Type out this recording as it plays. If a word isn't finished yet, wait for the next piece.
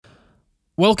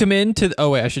Welcome into.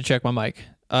 Oh wait, I should check my mic.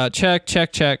 Check.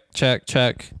 Can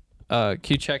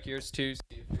you check yours too? See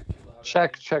if you're too loud.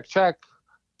 Check.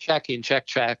 Checking,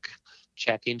 check.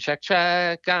 Checking,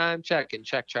 check. I'm checking,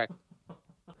 check.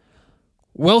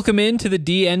 Welcome into the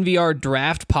DNVR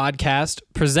Draft Podcast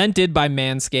presented by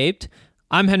Manscaped.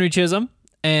 I'm Henry Chisholm,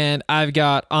 and I've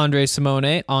got Andre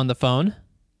Simone on the phone.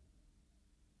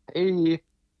 Hey.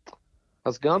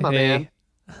 How's it going, my man?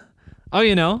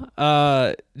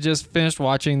 Oh, just finished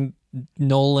watching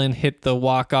Nolan hit the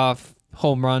walk-off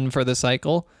home run for the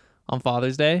cycle on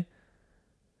Father's Day.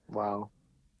 Wow.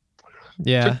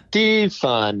 Yeah. Pretty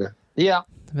fun. Yeah.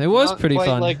 It was Not pretty quite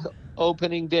fun. like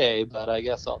opening day, but I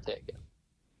guess I'll take it.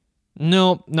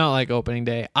 No, not like opening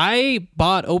day. I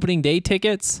bought opening day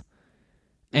tickets,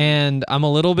 and I'm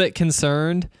a little bit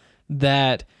concerned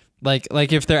that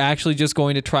like if they're actually just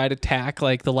going to try to tack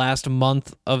like the last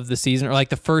month of the season or like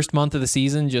the first month of the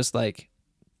season, just like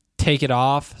take it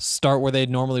off, start where they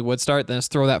normally would start, then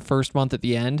just throw that first month at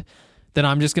the end, then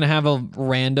I'm just going to have a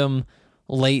random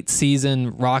late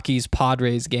season Rockies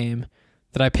Padres game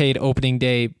that I paid opening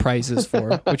day prices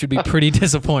for, which would be pretty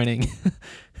disappointing.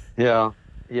 Yeah.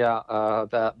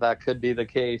 That could be the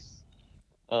case.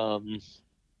 And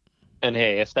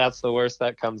hey, if that's the worst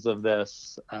that comes of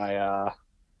this,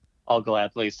 I'll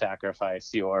gladly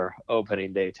sacrifice your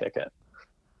opening day ticket.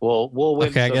 We'll win.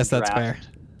 Okay, I some guess that's fair.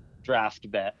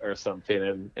 Draft bet or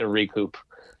something and recoup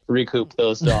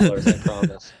those dollars. I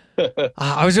promise.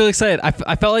 I was really excited.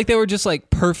 I felt like they were just like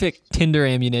perfect Tinder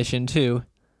ammunition too.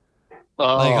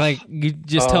 Oh, Like you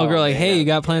just tell a girl like, "Hey, you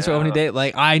got plans for opening day?"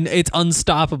 Like it's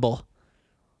unstoppable.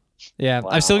 Yeah, Wow.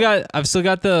 I've still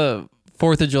got the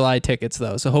 4th of July tickets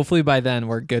though, so hopefully by then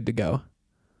we're good to go.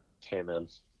 Okay, man.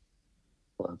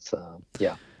 Let's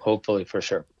hopefully for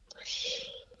sure.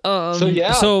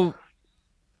 So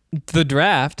the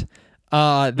draft,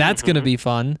 that's gonna be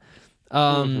fun.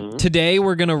 Today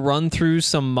we're gonna run through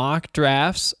some mock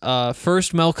drafts.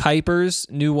 First, Mel Kiper's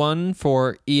new one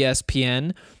for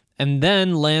ESPN, and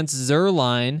then Lance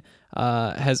Zierlein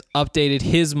has updated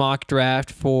his mock draft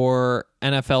for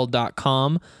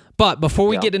NFL.com. But before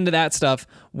we get into that stuff,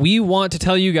 we want to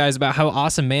tell you guys about how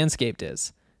awesome Manscaped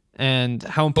is and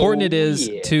how important it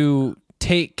is to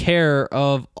take care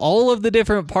of all of the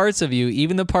different parts of you,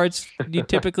 even the parts you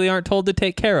typically aren't told to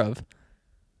take care of.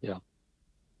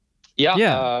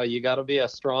 Yeah. You got to be a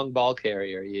strong ball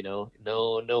carrier,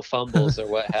 no fumbles or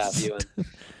what have you, and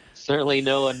certainly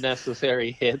no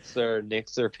unnecessary hits or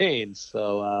nicks or pains.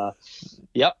 So,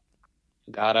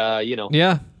 gotta,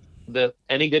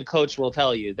 any good coach will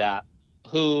tell you that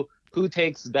who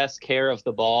takes best care of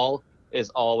the ball is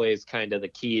always kind of the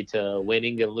key to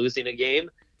winning and losing a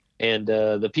game. And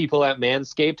the people at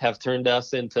Manscaped have turned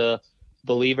us into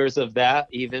believers of that,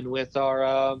 even with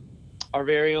our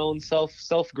very own self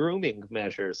grooming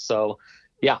measures. So,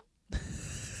 yeah,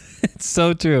 it's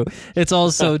so true. It's all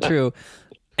so true.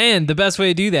 And the best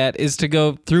way to do that is to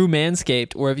go through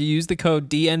Manscaped, where if you use the code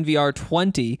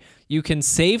DNVR20, you can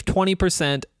save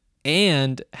 20%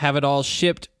 and have it all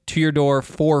shipped to your door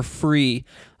for free.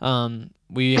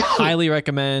 We highly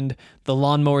recommend the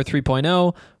Lawnmower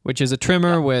 3.0, which is a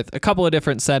trimmer with a couple of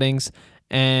different settings,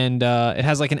 and it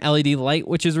has like an LED light,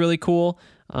 which is really cool,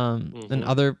 and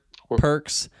other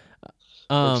perks.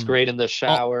 Works great in the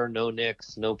shower, no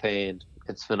nicks, no pain.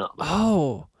 It's phenomenal.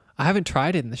 Oh, I haven't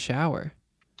tried it in the shower.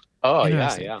 Oh,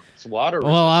 yeah. It's water.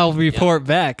 Well, I'll report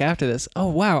back after this. Oh,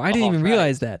 wow. I didn't even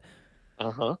realize that.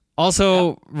 Uh-huh.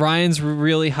 Also, Ryan's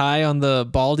really high on the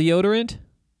ball deodorant.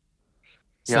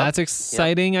 So that's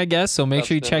exciting, I guess. So make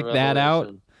sure you check that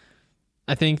out.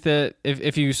 I think that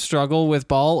if you struggle with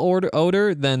ball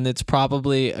odor, then it's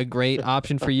probably a great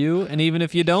option for you. And even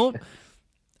if you don't,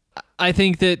 I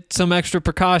think that some extra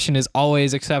precaution is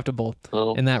always acceptable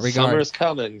in that regard. Summer's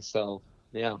coming, so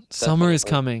yeah. Summer is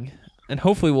coming. And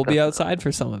hopefully we'll be outside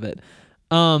for some of it.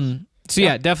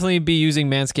 Definitely be using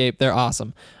Manscaped. They're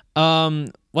awesome.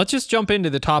 Let's just jump into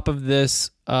the top of this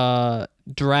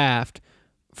draft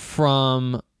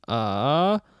from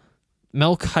Mel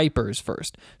Kiper's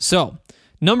first. So,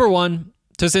 number 1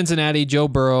 to Cincinnati, Joe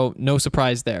Burrow. No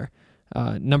surprise there.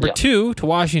 Number 2 to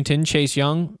Washington, Chase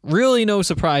Young. Really no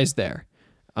surprise there.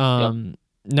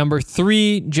 Number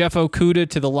 3, Jeff Okudah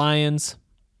to the Lions.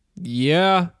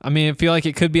 Yeah, I mean, I feel like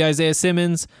it could be Isaiah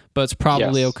Simmons, but it's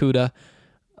probably Okudah.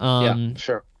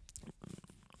 Sure.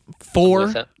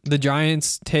 4, the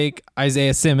Giants take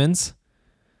Isaiah Simmons.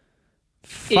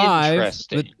 5.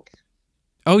 Interesting.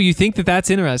 You think that that's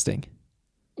interesting?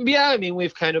 Yeah, I mean,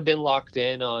 we've kind of been locked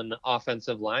in on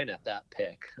offensive line at that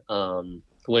pick,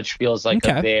 which feels like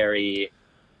a very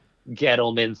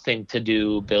Gettleman thing to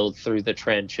do, build through the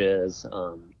trenches.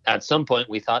 At some point,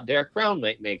 we thought Derek Brown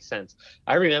might make sense.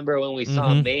 I remember when we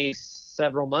saw Mace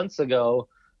several months ago,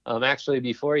 actually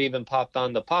before he even popped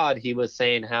on the pod, he was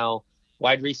saying how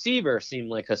wide receiver seemed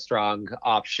like a strong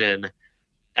option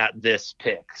at this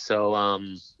pick. So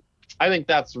I think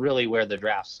that's really where the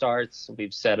draft starts.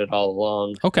 We've said it all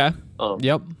along. Okay.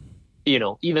 Yep. You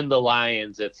know, even the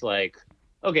Lions, it's like,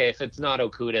 okay, if it's not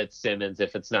Okudah, it's Simmons.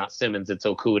 If it's not Simmons, it's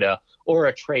Okudah, or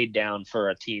a trade down for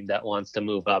a team that wants to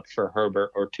move up for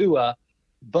Herbert or Tua.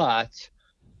 But,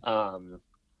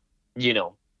 you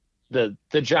know, the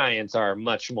Giants are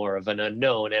much more of an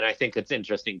unknown, and I think it's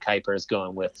interesting Kuiper's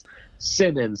going with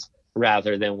Simmons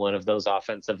rather than one of those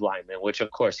offensive linemen, which,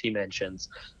 of course, he mentions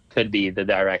could be the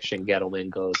direction Gettleman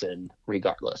goes in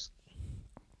regardless.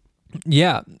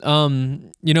 Yeah.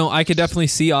 You know, I could definitely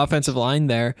see offensive line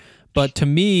there. But to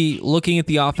me, looking at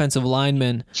the offensive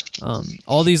linemen,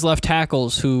 all these left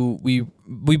tackles who we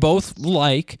both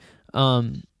like,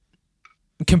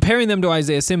 comparing them to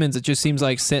Isaiah Simmons, it just seems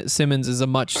like Simmons is a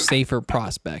much safer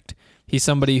prospect. He's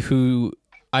somebody who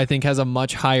I think has a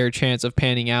much higher chance of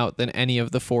panning out than any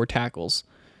of the 4 tackles.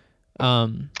 What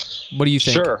do you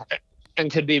think? Sure. And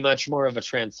could be much more of a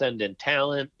transcendent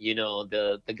talent. You know,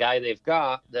 the guy they've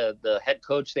got, the head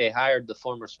coach they hired, the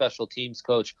former special teams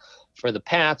coach for the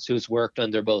Pats, who's worked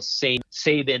under both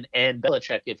Saban and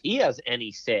Belichick. If he has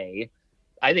any say,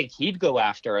 I think he'd go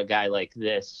after a guy like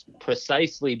this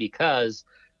precisely because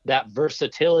that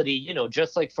versatility, you know,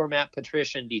 just like for Matt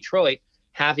Patricia in Detroit,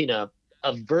 having a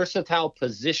versatile,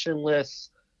 positionless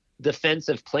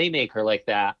defensive playmaker like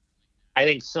that, I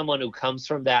think someone who comes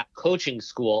from that coaching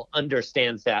school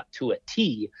understands that to a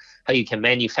T, how you can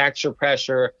manufacture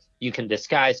pressure, you can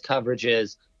disguise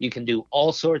coverages, you can do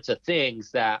all sorts of things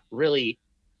that really,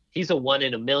 he's a 1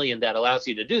 in a million that allows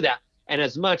you to do that. And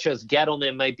as much as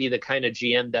Gettleman might be the kind of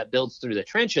GM that builds through the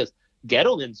trenches,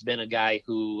 Gettleman's been a guy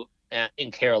who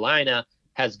in Carolina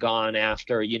has gone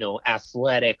after, you know,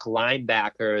 athletic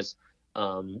linebackers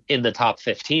in the top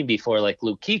 15 before, like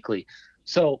Luke Kuechly.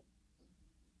 So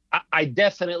I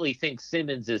definitely think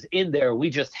Simmons is in there. We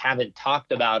just haven't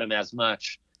talked about him as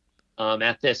much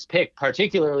at this pick,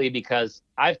 particularly because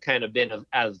I've kind of been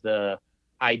as the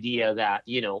idea that,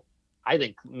 you know, I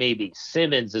think maybe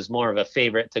Simmons is more of a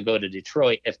favorite to go to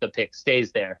Detroit if the pick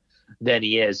stays there than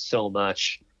he is so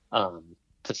much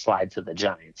to slide to the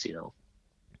Giants, you know.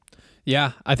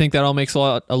 Yeah, I think that all makes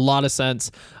a lot of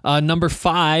sense. Number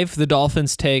 5, the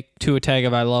Dolphins take Tua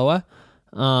Tagovailoa.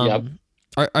 Yep.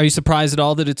 Are you surprised at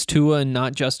all that it's Tua and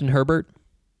not Justin Herbert?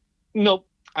 Nope.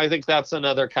 I think that's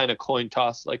another kind of coin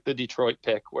toss, like the Detroit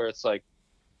pick, where it's like,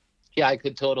 yeah, I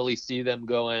could totally see them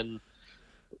going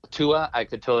Tua. I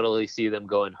could totally see them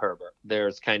going Herbert.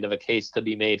 There's kind of a case to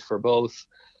be made for both.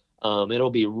 It'll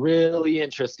be really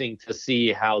interesting to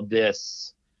see how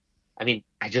this. I mean,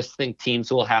 I just think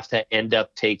teams will have to end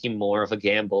up taking more of a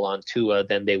gamble on Tua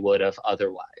than they would have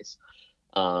otherwise.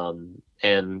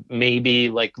 And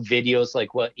maybe like videos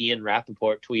like what Ian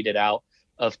Rappaport tweeted out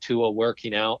of Tua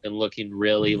working out and looking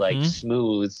really like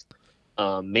smooth.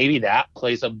 Maybe that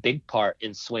plays a big part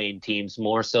in swaying teams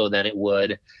more so than it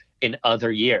would in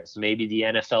other years. Maybe the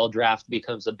NFL draft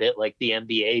becomes a bit like the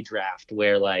NBA draft,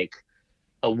 where like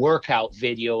a workout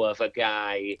video of a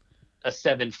guy, a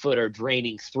 7-footer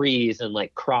draining threes and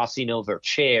like crossing over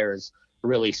chairs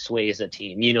really sways a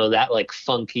team. You know, that like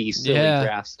funky, silly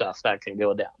draft stuff that can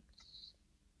go down.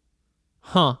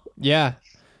 Huh. Yeah.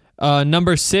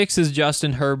 Number 6 is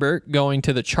Justin Herbert going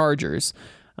to the Chargers.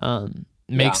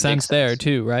 Makes sense there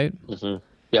too, right? Mm-hmm.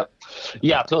 Yep.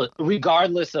 Yeah. So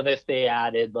regardless of if they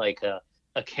added like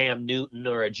a Cam Newton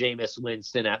or a Jameis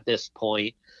Winston at this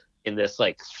point in this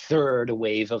like third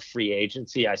wave of free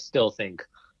agency, I still think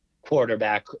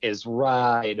quarterback is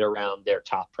right around their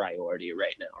top priority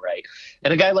right now, right?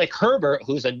 And a guy like Herbert,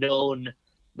 who's a known,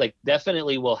 like,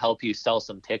 definitely will help you sell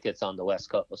some tickets on the West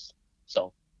Coast.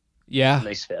 So yeah,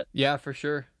 nice fit. Yeah, for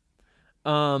sure.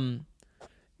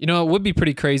 You know, it would be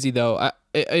pretty crazy though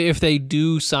if they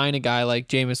do sign a guy like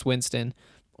Jameis Winston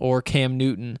or Cam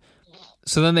Newton.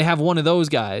 So then they have one of those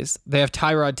guys. They have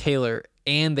Tyrod Taylor,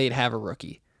 and they'd have a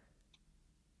rookie.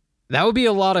 That would be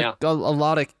a lot of a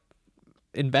lot of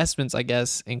investments, I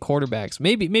guess, in quarterbacks.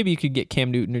 Maybe you could get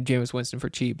Cam Newton or Jameis Winston for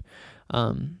cheap.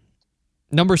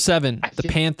 Number 7, the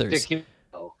Panthers.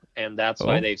 And that's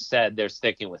why they've said they're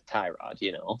sticking with Tyrod,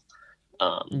 you know.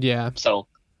 Yeah. So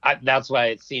that's why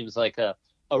it seems like a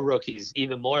rookie's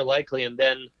even more likely. And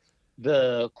then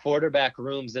the quarterback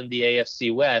rooms in the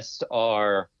AFC West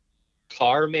are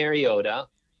Carr Mariota,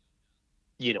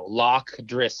 you know, Locke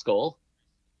Driscoll,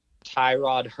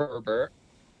 Tyrod Herbert,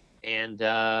 and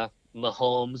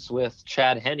Mahomes with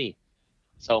Chad Henne.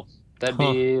 So that'd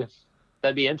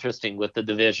Huh. be interesting with the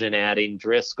division adding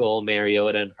Driscoll,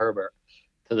 Mariota, and Herbert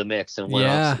to the mix in one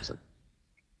Yeah, offseason.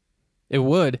 it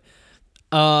would.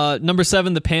 Number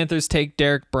 7, the Panthers take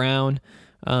Derek Brown.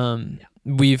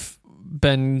 We've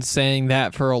been saying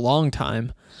that for a long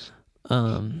time.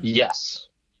 Yes.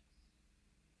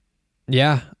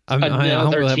 Yeah, I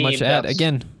don't really have much to add. that's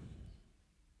Again,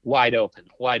 wide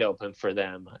open for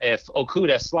them. If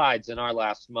Okudah slides in our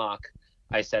last mock,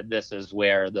 I said this is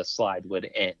where the slide would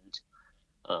end.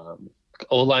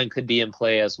 O-line could be in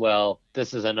play as well.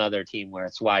 This is another team where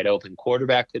it's wide open.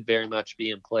 Quarterback could very much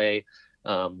be in play,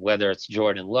 whether it's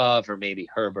Jordan Love or maybe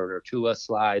Herbert or Tua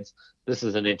slides. This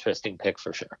is an interesting pick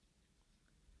for sure.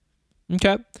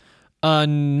 okay.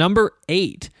 Number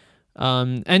 8,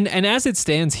 and as it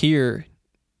stands here,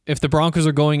 if the Broncos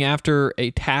are going after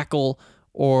a tackle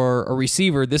or a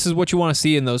receiver, this is what you want to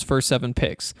see in those first 7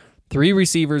 picks. 3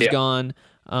 receivers gone,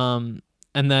 and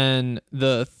then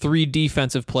the 3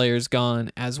 defensive players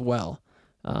gone as well.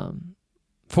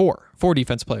 4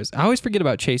 defensive players. I always forget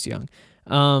about Chase Young.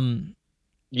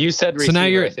 You said receiver. So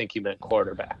now I think you meant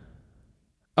quarterback.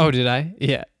 Oh, did I?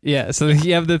 Yeah. So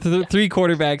you have the 3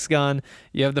 quarterbacks gone.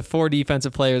 You have the 4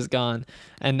 defensive players gone,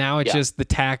 and now it's just the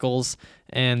tackles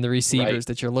and the receivers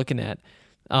that you're looking at.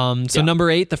 So number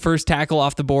 8, the first tackle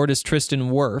off the board is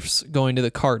Tristan Wirfs going to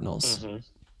the Cardinals.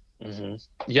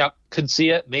 Yep, could see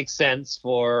it. Makes sense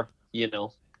for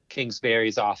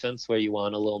Kingsbury's offense, where you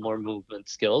want a little more movement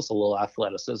skills, a little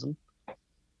athleticism.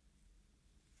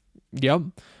 Yep.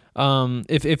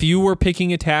 If you were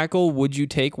picking a tackle, would you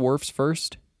take Wirfs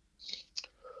first?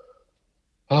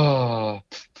 Oh,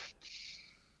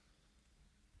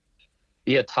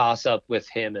 be a toss-up with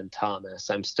him and Thomas.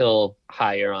 I'm still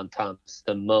higher on Thomas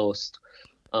than most.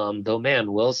 Though,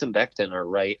 man, Wills and Becton are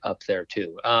right up there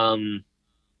too.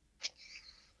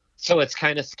 So it's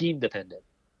kind of scheme dependent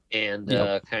and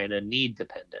kind of need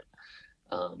dependent.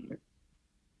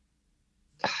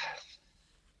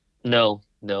 No,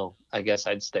 I guess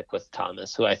I'd stick with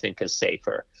Thomas, who I think is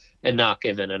safer and not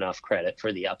given enough credit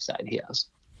for the upside he has.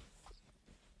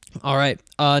 All right.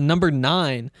 Number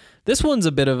 9. This one's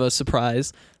a bit of a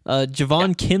surprise.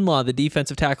 Javon Kinlaw, the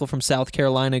defensive tackle from South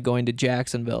Carolina, going to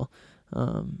Jacksonville.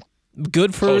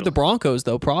 Good for the Broncos,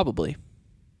 though, probably.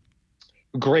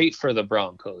 Great for the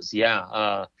Broncos,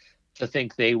 yeah. To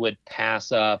think they would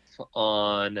pass up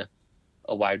on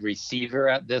a wide receiver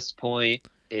at this point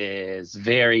is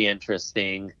very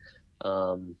interesting.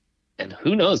 And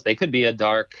who knows, they could be a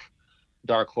dark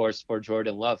horse for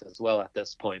Jordan Love as well at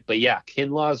this point. But yeah,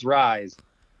 Kinlaw's rise,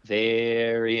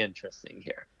 very interesting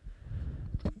here.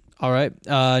 All right.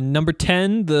 Number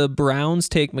 10, the Browns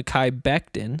take Mekhi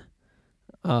Becton,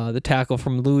 the tackle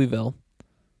from Louisville.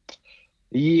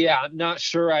 Yeah, I'm not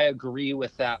sure I agree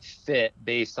with that fit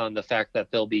based on the fact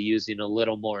that they'll be using a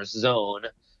little more zone.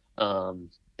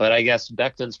 But I guess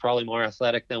Becton's probably more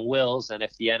athletic than Wills, and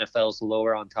if the NFL's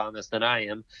lower on Thomas than I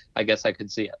am, I guess I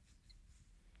could see it.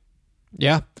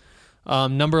 Yeah.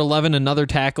 Number 11, another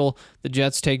tackle. The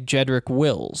Jets take Jedrick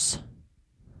Wills.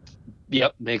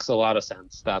 Yep, makes a lot of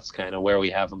sense. That's kind of where we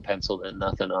have him penciled in.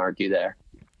 Nothing to argue there.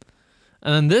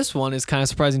 And then this one is kind of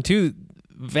surprising, too.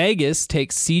 Vegas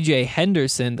takes C.J.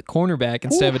 Henderson, the cornerback,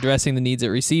 instead of addressing the needs at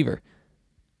receiver.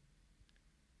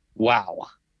 Wow.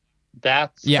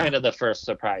 That's kind of the first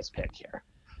surprise pick here.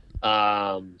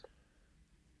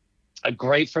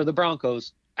 Great for the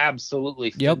Broncos. Absolutely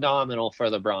phenomenal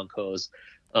for the Broncos.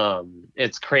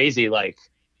 It's crazy,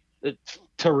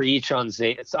 to reach on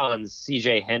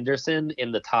C.J. Henderson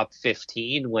in the top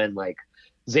 15 when,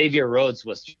 Xavier Rhodes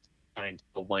was signed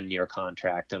a 1-year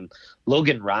contract, and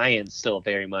Logan Ryan's still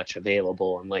very much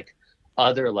available, and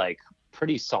other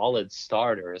pretty solid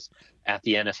starters at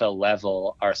the NFL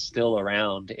level are still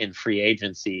around in free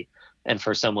agency. And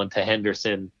for someone to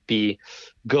Henderson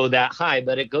go that high,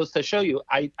 but it goes to show you,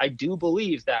 I do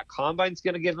believe that Combine's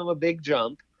going to give him a big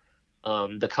jump.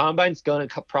 The Combine's going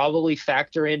to probably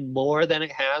factor in more than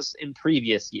it has in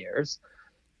previous years.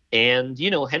 And,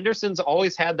 Henderson's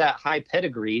always had that high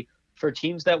pedigree for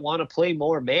teams that want to play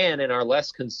more man and are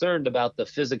less concerned about the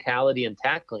physicality and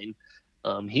tackling.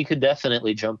 He could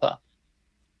definitely jump up.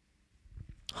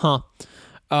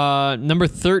 Number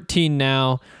 13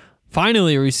 now.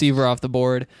 Finally a receiver off the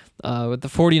board, with the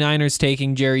 49ers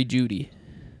taking Jerry Jeudy.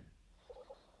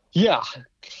 Yeah,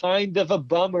 kind of a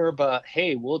bummer, but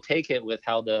hey, we'll take it with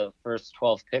how the first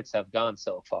 12 picks have gone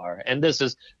so far. And this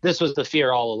was the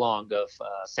fear all along of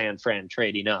San Fran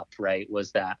trading up, right?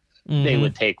 Was that they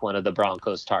would take one of the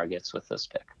Broncos targets with this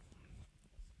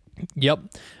pick. Yep.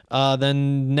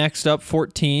 Then next up,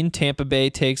 14, Tampa Bay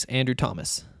takes Andrew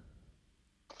Thomas.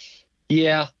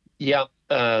 Yeah, yeah.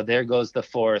 There goes the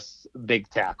fourth big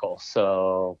tackle.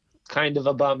 So kind of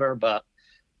a bummer, but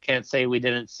can't say we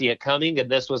didn't see it coming. And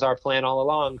this was our plan all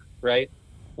along, right?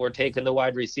 We're taking the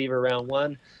wide receiver round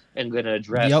one and going to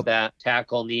address that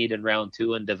tackle need in round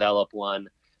two and develop one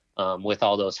with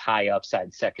all those high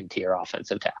upside second tier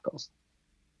offensive tackles.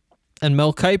 And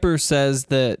Mel Kiper says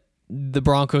that the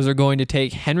Broncos are going to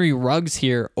take Henry Ruggs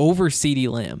here over CeeDee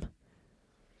Lamb.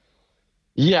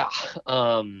 Yeah.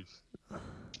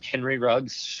 Henry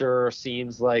Ruggs sure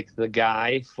seems like the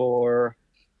guy for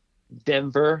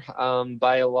Denver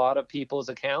by a lot of people's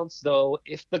accounts, though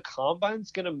if the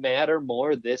combine's going to matter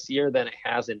more this year than it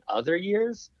has in other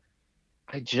years,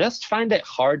 I just find it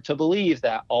hard to believe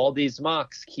that all these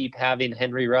mocks keep having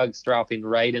Henry Ruggs dropping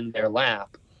right in their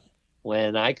lap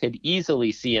when I could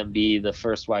easily see him be the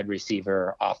first wide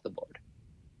receiver off the board.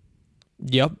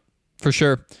 Yep, for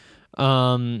sure.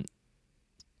 And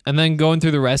then going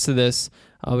through the rest of this,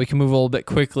 we can move a little bit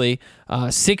quickly.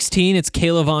 16, it's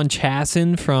Kayvon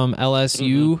Chaisson from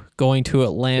LSU going to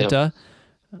Atlanta.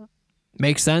 Yep.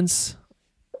 Makes sense.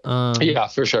 Yeah,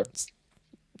 for sure.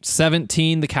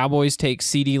 17, the Cowboys take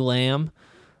CeeDee Lamb.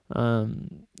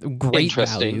 Great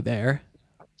value there.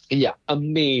 Yeah,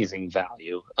 amazing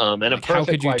value. And a perfect how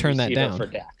could you turn that down for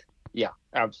Dak? Yeah,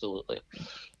 absolutely.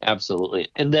 Absolutely.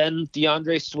 And then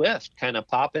DeAndre Swift kind of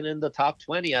popping in the top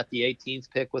 20 at the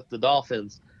 18th pick with the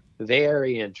Dolphins.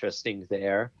 Very interesting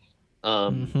there. I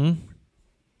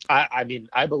mean,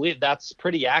 I believe that's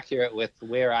pretty accurate with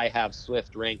where I have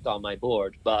Swift ranked on my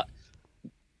board, but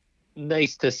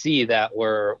nice to see that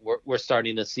we're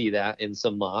starting to see that in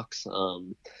some mocks.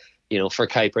 You know, for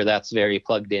Kiper, that's very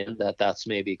plugged in. That's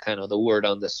maybe kind of the word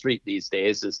on the street these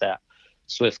days is that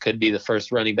Swift could be the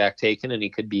first running back taken, and he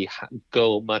could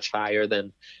go much higher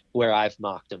than where I've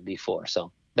mocked him before.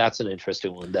 So that's an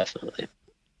interesting one, definitely.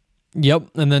 Yep.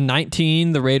 And then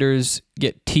 19, the Raiders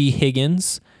get T.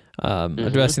 Higgins,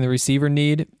 addressing the receiver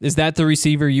need. Is that the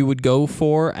receiver you would go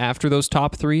for after those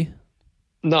top three?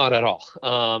 Not at all.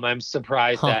 I'm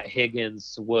surprised that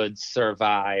Higgins would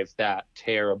survive that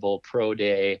terrible pro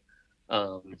day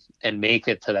and make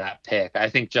it to that pick. I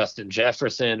think Justin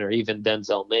Jefferson or even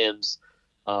Denzel Mims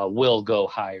will go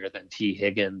higher than T.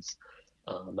 Higgins.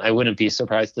 I wouldn't be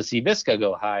surprised to see Visca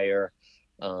go higher.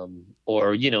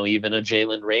 Or, you know, even a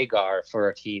Jalen Reagor for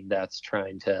a team that's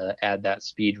trying to add that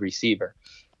speed receiver.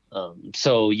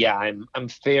 So, yeah, I'm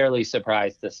fairly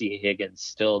surprised to see Higgins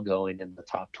still going in the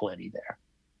top 20 there.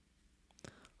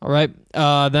 All right.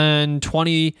 Then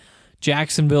 20,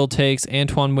 Jacksonville takes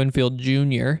Antoine Winfield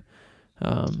Jr.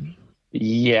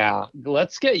 Yeah,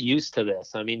 let's get used to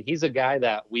this. I mean, he's a guy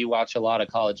that we watch a lot of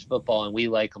college football and we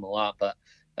like him a lot, but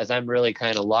as I'm really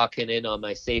kind of locking in on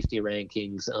my safety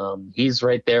rankings, he's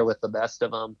right there with the best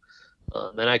of them.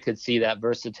 And I could see that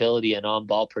versatility and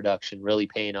on-ball production really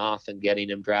paying off and getting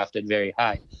him drafted very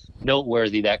high.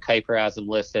 Noteworthy that Kiper has him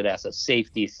listed as a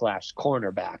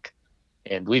safety/cornerback.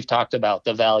 And we've talked about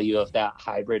the value of that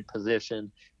hybrid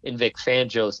position in Vic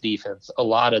Fangio's defense. A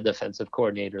lot of defensive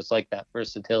coordinators like that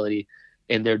versatility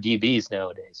in their DBs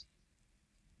nowadays.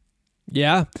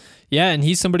 Yeah. Yeah, and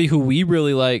he's somebody who we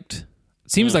really liked.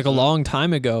 Seems like a long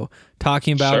time ago,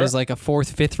 talking about as like a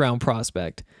 4th, 5th round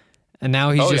prospect. And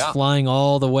now he's flying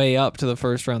all the way up to the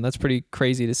first round. That's pretty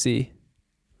crazy to see.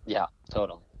 Yeah,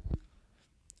 totally.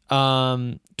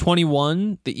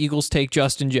 21, the Eagles take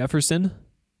Justin Jefferson.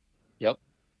 Yep.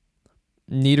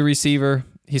 Need a receiver.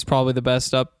 He's probably the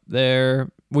best up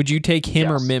there. Would you take him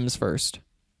or Mims first?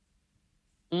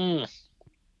 Boy,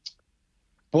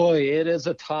 it is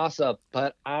a toss-up,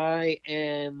 but I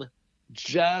am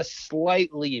just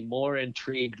slightly more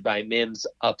intrigued by Mims'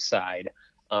 upside.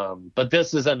 But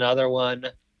this is another one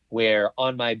where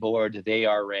on my board they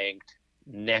are ranked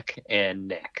neck and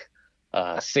neck.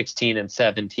 16 and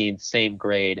 17, same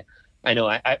grade. I know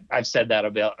I've said that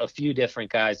about a few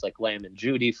different guys like Lamb and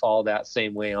Judy fall that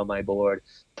same way on my board.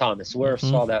 Thomas Wirfs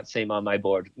fall that same on my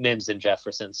board. Mims and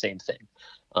Jefferson, same thing.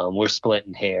 We're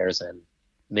splitting hairs, and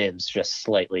Mims just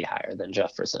slightly higher than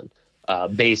Jefferson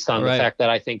based on the fact that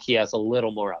I think he has a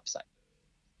little more upside.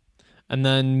 And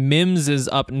then Mims is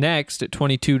up next at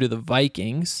 22 to the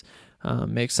Vikings.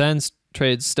 Makes sense.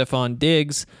 Trades Stephon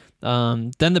Diggs.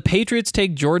 Then the Patriots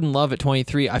take Jordan Love at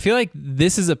 23. I feel like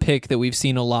this is a pick that we've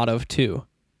seen a lot of too.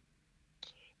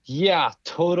 Yeah,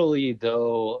 totally.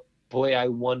 Though, boy, I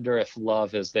wonder if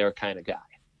Love is their kind of guy.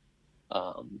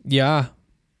 Yeah,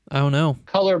 I don't know.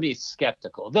 Color me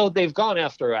skeptical. Though they've gone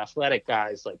after athletic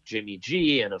guys like Jimmy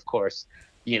G and, of course,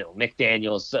 you know,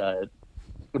 McDaniels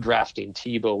drafting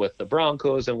Tebow with the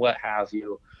Broncos and what have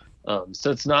you.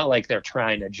 So it's not like they're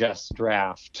trying to just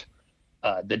draft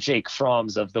the Jake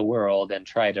Fromms of the world and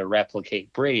try to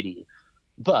replicate Brady.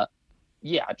 But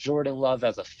yeah, Jordan Love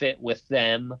as a fit with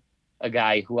them, a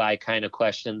guy who I kind of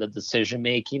question the decision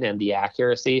making and the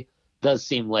accuracy, does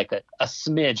seem like a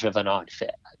smidge of an odd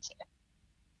fit, I'd say.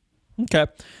 Okay.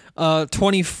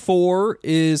 24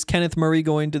 is Kenneth Murray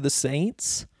going to the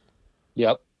Saints.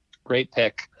 Yep. Great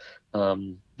pick.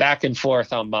 Back and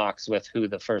forth on mocks with who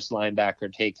the first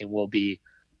linebacker taken will be.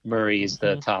 Murray's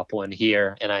the top one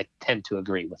here, and I tend to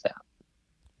agree with that.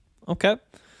 Okay.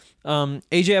 AJ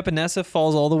Epinesa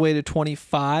falls all the way to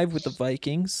 25 with the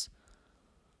Vikings.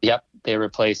 Yep. They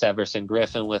replace Everson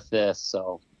Griffin with this,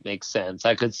 so makes sense.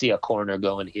 I could see a corner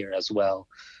going here as well.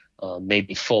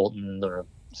 Maybe Fulton or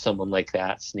someone like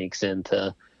that sneaks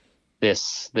into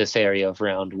this area of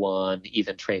round one,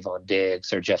 even Trayvon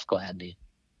Diggs or Jeff Gladney.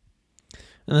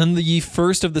 And then the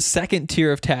first of the second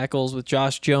tier of tackles with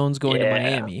Josh Jones going to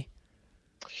Miami.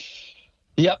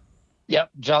 Yep.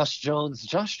 Josh Jones.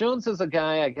 Josh Jones is a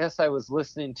guy, I guess I was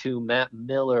listening to Matt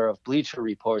Miller of Bleacher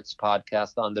Report's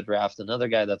podcast on the draft, another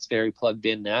guy that's very plugged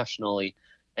in nationally.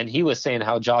 And he was saying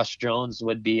how Josh Jones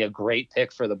would be a great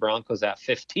pick for the Broncos at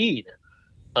 15.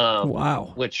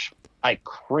 Wow. Which I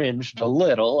cringed a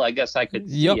little. I guess I could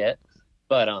see it.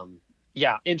 But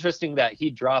yeah, interesting that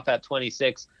he dropped at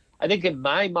 26. I think in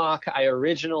my mock, I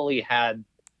originally had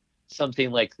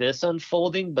something like this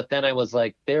unfolding, but then I was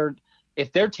like,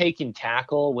 if they're taking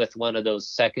tackle with one of those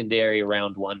secondary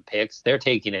round one picks, they're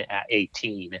taking it at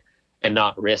 18 and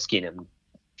not risking him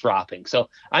dropping. So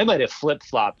I might have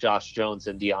flip-flopped Josh Jones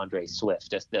and DeAndre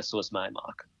Swift if this was my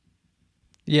mock.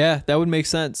 Yeah, that would make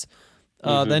sense.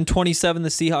 Then 27, the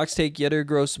Seahawks take Yetur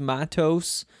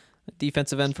Gross-Matos,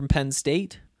 defensive end from Penn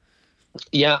State.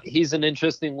 Yeah, he's an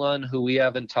interesting one who we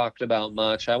haven't talked about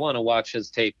much. I want to watch his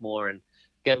tape more and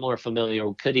get more familiar.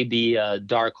 Could he be a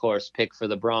dark horse pick for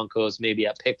the Broncos, maybe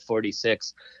at pick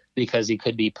 46, because he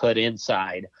could be put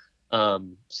inside?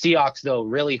 Seahawks, though,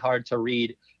 really hard to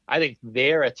read. I think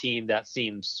they're a team that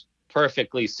seems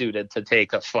perfectly suited to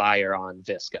take a flyer on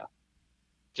Viska.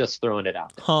 Just throwing it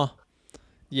out there. Huh.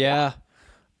 Yeah.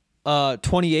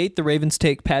 28, the Ravens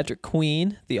take Patrick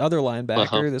Queen, the other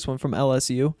linebacker, this one from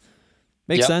LSU.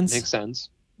 Makes sense. Makes sense.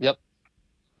 Yep.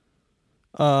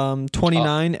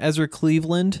 29, Ezra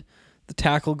Cleveland, the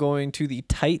tackle going to the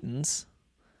Titans.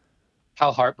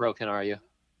 How heartbroken are you?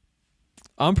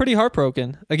 I'm pretty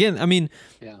heartbroken. Again, I mean,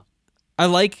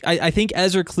 I think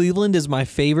Ezra Cleveland is my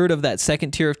favorite of that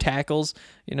second tier of tackles,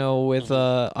 with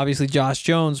obviously Josh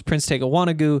Jones, Prince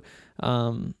Tega-Wanogho,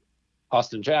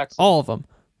 Austin Jackson. All of them.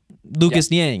 Lucas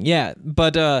Niang,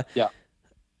 but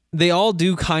they all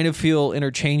do kind of feel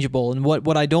interchangeable. And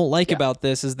what I don't like about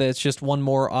this is that it's just one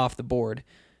more off the board.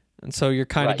 And so you're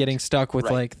kind of getting stuck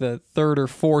with like the third or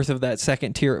fourth of that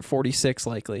second tier at 46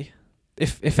 likely,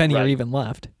 if any are even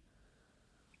left.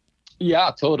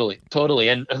 Yeah, totally.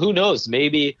 And who knows,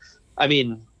 maybe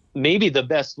the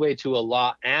best way to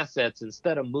allot assets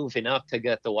instead of moving up to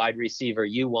get the wide receiver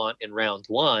you want in round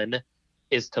one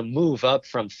is to move up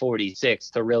from 46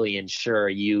 to really ensure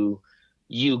you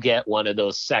get one of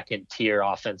those second tier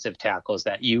offensive tackles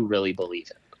that you really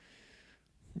believe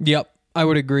in. Yep, I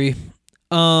would agree.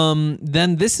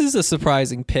 Then this is a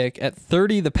surprising pick. At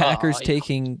 30, the Packers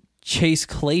taking Chase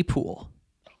Claypool.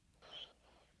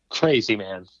 Crazy,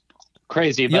 man.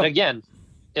 Crazy. But again,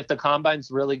 if the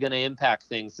combine's really going to impact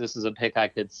things, this is a pick I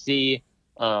could see.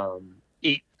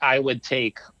 I would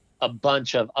take a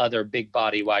bunch of other big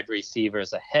body wide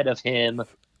receivers ahead of him,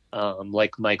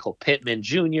 like Michael Pittman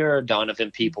Jr., Donovan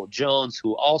People-Jones,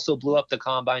 who also blew up the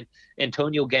combine,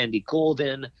 Antonio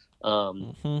Gandy-Golden,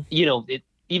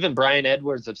 even Brian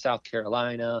Edwards of South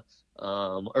Carolina,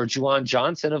 or Juwan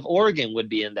Johnson of Oregon would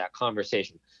be in that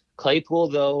conversation. Claypool,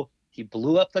 though, he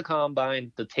blew up the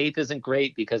combine. The tape isn't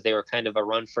great because they were kind of a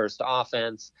run-first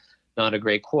offense, not a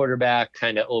great quarterback,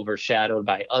 kind of overshadowed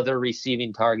by other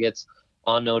receiving targets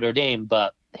on Notre Dame.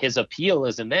 But his appeal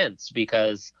is immense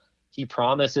because he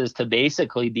promises to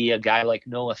basically be a guy like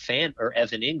Noah Fant or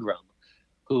Evan Ingram,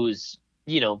 who's,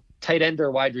 tight end or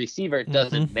wide receiver, it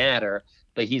doesn't matter,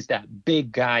 but he's that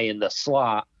big guy in the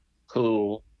slot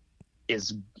who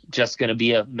is just going to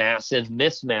be a massive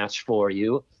mismatch for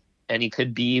you. And he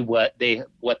could be what the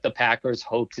Packers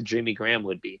hoped Jimmy Graham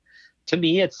would be. To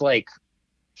me, it's like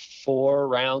 4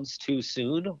 rounds too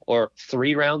soon or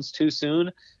 3 rounds too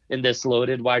soon in this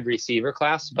loaded wide receiver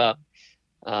class. But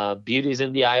beauty's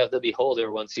in the eye of the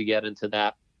beholder once you get into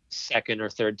that second or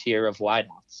third tier of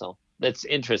wideouts. So that's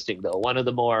interesting, though. One of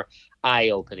the more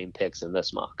eye-opening picks in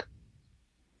this mock.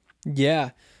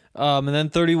 Yeah. And then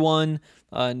 31,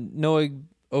 Noah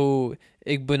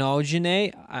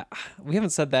Igbenogene. We haven't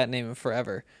said that name in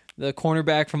forever. The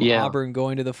cornerback from Auburn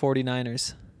going to the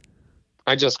 49ers.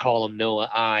 I just call him Noah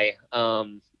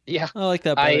Yeah, I like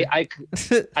that better.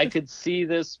 I could see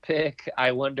this pick.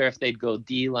 I wonder if they'd go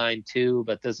D-line too,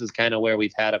 but this is kind of where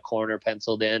we've had a corner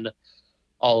penciled in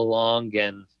all along.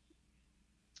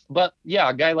 But yeah,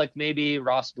 a guy like maybe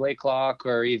Ross Blakelock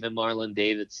or even Marlon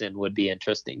Davidson would be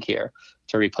interesting here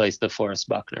to replace the Forrest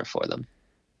Buckner for them.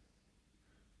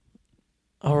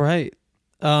 All right.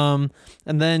 And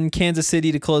then Kansas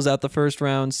City to close out the first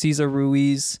round, Cesar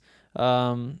Ruiz,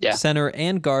 center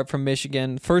and guard from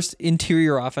Michigan. First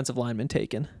interior offensive lineman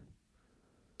taken.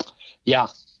 Yeah.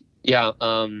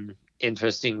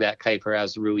 Interesting that Kuiper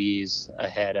has Ruiz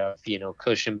ahead of,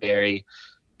 Cushenberry,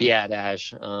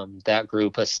 Biadasz, that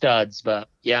group of studs. But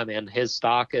yeah, man, his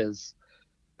stock is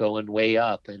going way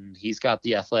up, and he's got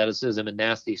the athleticism and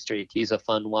nasty streak. He's a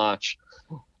fun watch.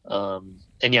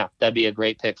 And yeah, that'd be a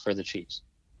great pick for the Chiefs.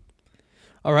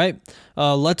 All right,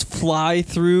 let's fly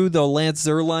through the Lance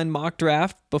Zierlein mock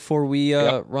draft before we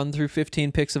run through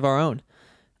 15 picks of our own.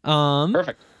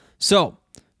 Perfect. So,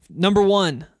 number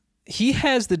 1, he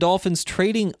has the Dolphins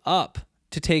trading up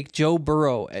to take Joe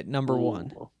Burrow at number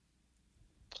 1.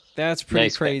 That's pretty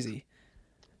crazy. Pick.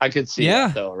 I could see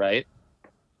that, though, right?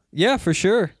 Yeah, for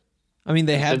sure. I mean,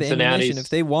 they have the ammunition if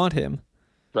they want him.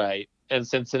 Right. And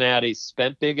Cincinnati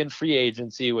spent big in free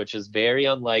agency, which is very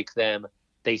unlike them.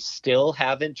 They still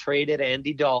haven't traded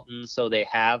Andy Dalton, so they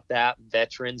have that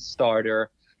veteran starter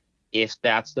if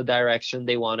that's the direction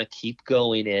they want to keep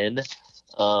going in.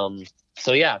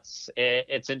 So, yeah,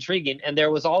 it's intriguing. And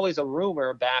there was always a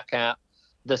rumor back at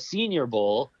the Senior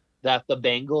Bowl that the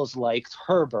Bengals liked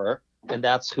Herbert, and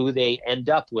that's who they end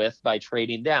up with by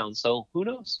trading down. So who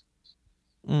knows?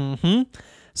 Mm-hmm.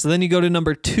 So then you go to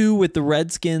number 2 with the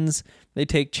Redskins. They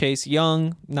take Chase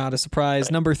Young. Not a surprise.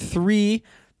 Right. Number 3,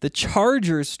 the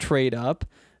Chargers trade up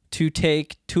to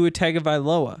take Tua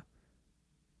Tagovailoa.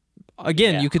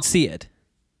 Again, you could see it.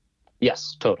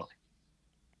 Yes, totally.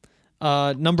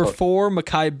 Number 4,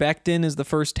 Mekhi Becton is the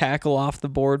first tackle off the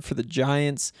board for the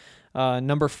Giants.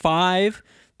 Number 5,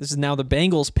 this is now the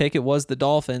Bengals pick. It was the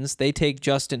Dolphins. They take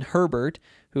Justin Herbert,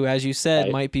 who, as you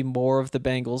said, might be more of the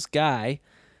Bengals guy.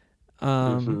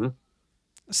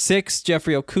 6,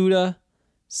 Jeffrey Okudah.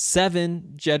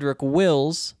 7, Jedrick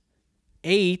Wills.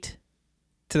 8,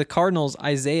 to the Cardinals,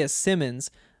 Isaiah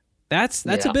Simmons. That's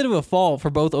a bit of a fall for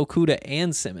both Okudah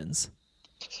and Simmons.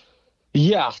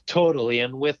 Yeah, totally.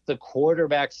 And with the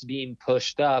quarterbacks being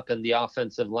pushed up and the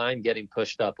offensive line getting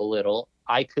pushed up a little,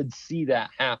 I could see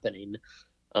that happening.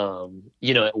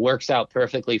 It works out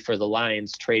perfectly for the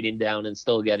Lions trading down and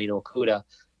still getting Okudah,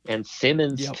 and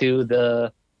Simmons to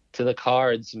the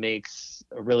Cards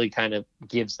really kind of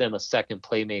gives them a second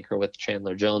playmaker with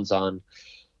Chandler Jones on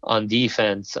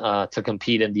defense to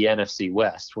compete in the NFC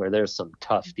West, where there's some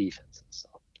tough defenses. So.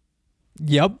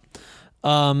 Yep.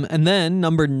 And then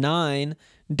number 9,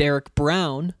 Derek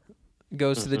Brown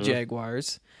goes to the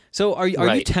Jaguars. So are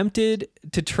you tempted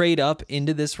to trade up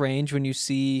into this range when you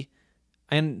see,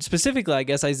 and specifically, I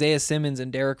guess, Isaiah Simmons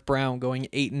and Derek Brown going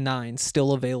 8 and 9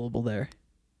 still available there?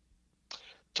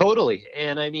 Totally.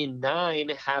 And I mean, 9,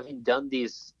 having done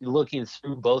these, looking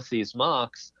through both these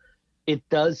mocks, it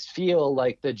does feel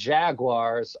like the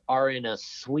Jaguars are in a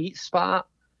sweet spot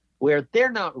where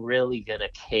they're not really going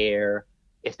to care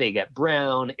if they get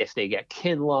Brown, if they get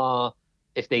Kinlaw,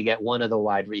 if they get one of the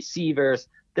wide receivers.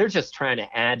 They're just trying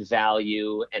to add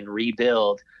value and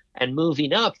rebuild. And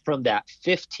moving up from that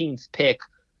 15th pick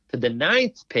to the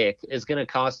 9th pick is going to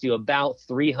cost you about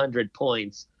 300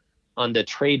 points on the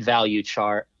trade value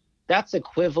chart. That's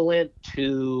equivalent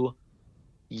to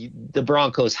the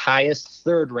Broncos' highest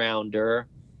third rounder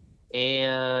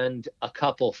and a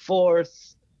couple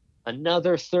fourths,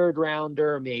 another third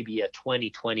rounder, maybe a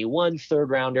 2021 third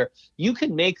rounder. You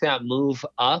can make that move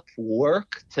up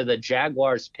work to the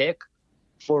Jaguars pick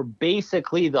for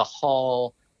basically the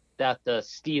haul that the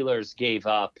Steelers gave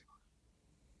up.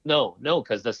 No,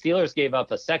 because the Steelers gave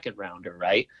up a second rounder,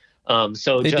 right?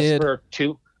 So they just did. For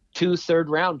two third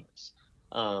rounders.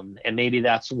 And maybe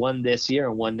that's one this year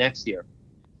and one next year.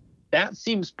 That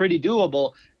seems pretty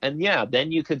doable. And yeah,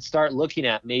 then you could start looking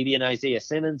at maybe an Isaiah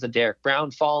Simmons, a Derek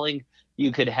Brown falling.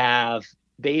 You could have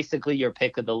basically your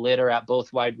pick of the litter at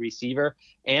both wide receiver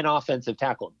and offensive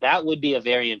tackle. That would be a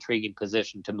very intriguing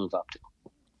position to move up to.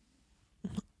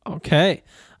 Okay.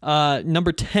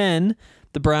 Number 10,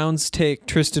 the Browns take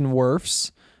Tristan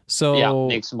Wirfs. So yeah,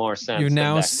 makes more sense than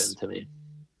Becton to me.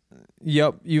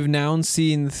 Yep. You've now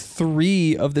seen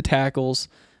 3 of the tackles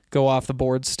go off the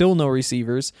board. Still no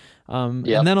receivers. And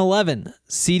then 11,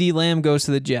 CeeDee Lamb goes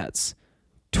to the Jets.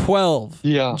 12,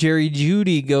 Jerry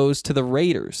Jeudy goes to the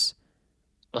Raiders.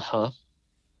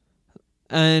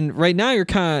 And right now you're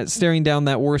kind of staring down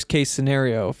that worst case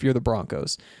scenario if you're the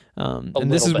Broncos.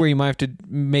 And this is where you might have to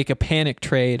make a panic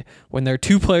trade when there are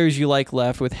 2 players you like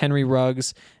left with Henry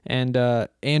Ruggs and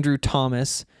Andrew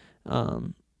Thomas.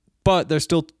 But there's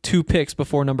still 2 picks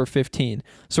before number 15.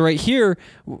 So right here,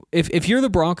 if you're the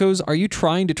Broncos, are you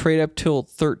trying to trade up till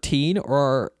 13,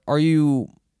 or are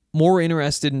you more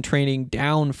interested in trading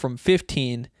down from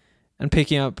 15 and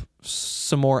picking up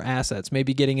some more assets,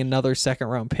 maybe getting another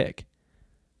second-round pick?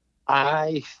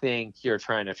 I think you're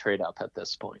trying to trade up at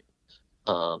this point.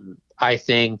 I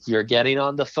think you're getting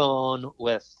on the phone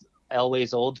with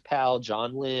Elway's old pal,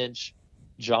 John Lynch.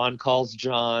 John calls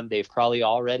John. They've probably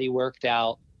already worked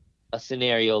out a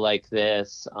scenario like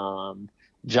this.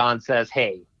 John says,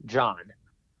 hey, John,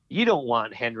 you don't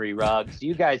want Henry Ruggs.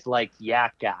 You guys like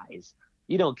yak guys.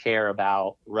 You don't care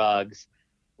about Ruggs.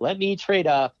 Let me trade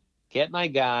up, get my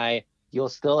guy. You'll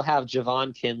still have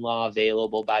Javon Kinlaw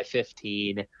available by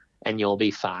 15, and you'll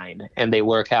be fine. And they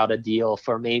work out a deal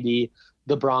for maybe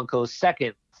the Broncos'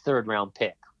 second, third-round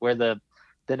pick, where the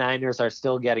Niners are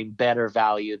still getting better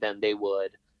value than they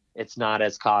would. It's not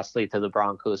as costly to the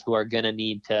Broncos, who are going to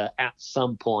need to, at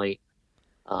some point,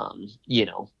 what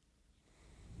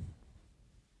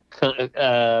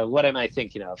am I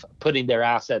thinking of? Putting their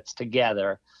assets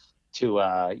together to,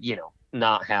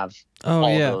 not have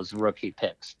those rookie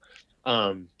picks.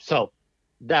 So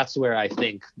that's where I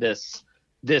think this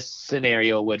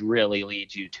scenario would really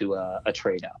lead you to a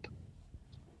trade up.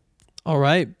 All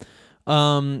right.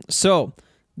 So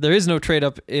there is no trade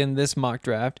up in this mock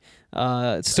draft.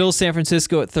 It's still San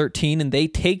Francisco at 13, and they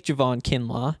take Javon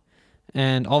Kinlaw.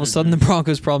 And all of a sudden, the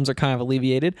Broncos' problems are kind of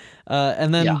alleviated.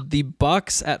 And then the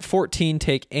Bucs at 14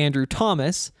 take Andrew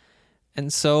Thomas.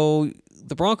 And so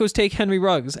the Broncos take Henry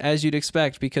Ruggs, as you'd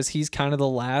expect, because he's kind of the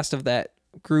last of that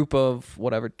group of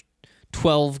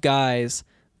 12 guys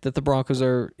that the Broncos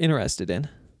are interested in.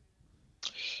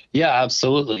 Yeah,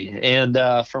 absolutely. And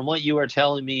from what you were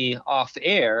telling me off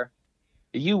air,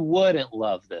 you wouldn't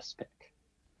love this pick.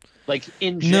 Like,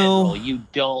 in general, you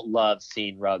don't love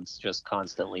seeing Ruggs just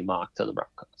constantly mocked to the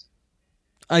Broncos.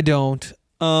 I don't.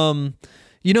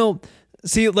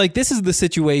 This is the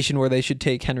situation where they should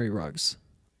take Henry Ruggs.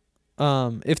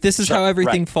 If this is how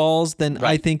everything falls, then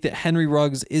I think that Henry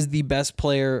Ruggs is the best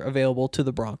player available to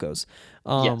the Broncos.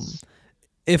 Yes.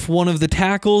 If one of the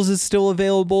tackles is still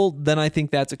available, then I think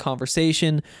that's a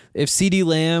conversation. If CeeDee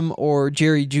Lamb or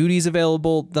Jerry Jeudy's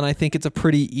available, then I think it's a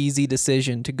pretty easy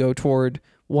decision to go toward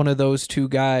one of those 2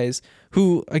 guys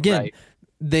who, again,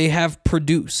 they have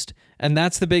produced. And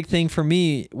that's the big thing for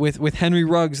me. With Henry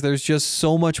Ruggs, there's just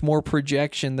so much more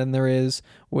projection than there is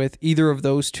with either of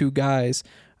those 2 guys.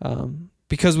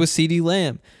 Because with CeeDee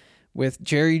Lamb, with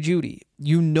Jerry Jeudy,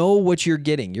 you know what you're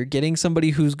getting. You're getting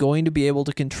somebody who's going to be able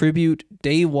to contribute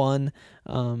day one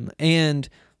and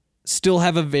still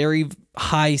have a very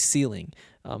high ceiling,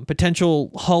 potential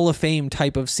Hall of Fame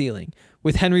type of ceiling.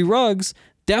 With Henry Ruggs,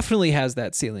 definitely has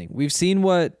that ceiling. We've seen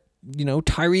what,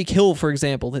 Tyreek Hill, for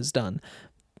example, has done.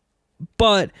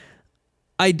 But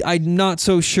I'm not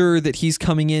so sure that he's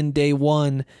coming in day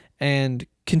one and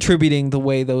contributing the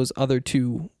way those other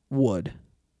 2 would.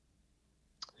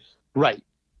 Right.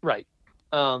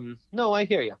 No, I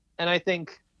hear you. And I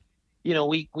think,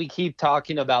 we keep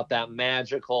talking about that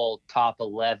magical top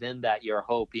 11 that you're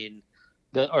hoping,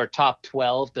 or top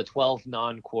 12, the 12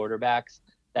 non-quarterbacks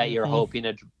that you're hoping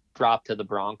to drop to the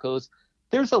Broncos.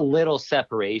 There's a little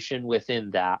separation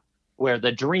within that, where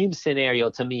the dream scenario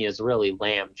to me is really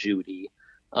Lamb, Jeudy.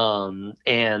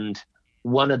 And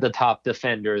one of the top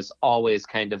defenders, always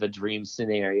kind of a dream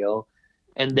scenario.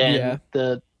 And then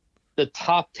the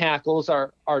top tackles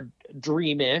are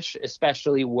dreamish,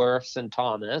 especially Wirfs and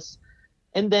Thomas.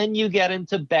 And then you get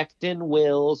into Becton,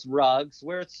 Wills, Ruggs,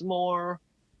 where it's more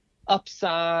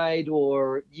upside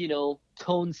or,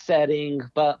 tone setting,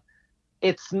 but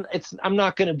it's I'm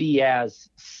not going to be as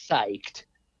psyched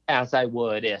as I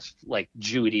would if like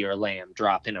Jeudy or Lamb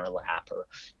drop in our lap, or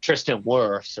Tristan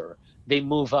Wirfs, or they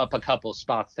move up a couple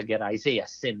spots to get Isaiah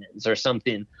Simmons or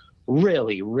something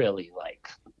really, really like,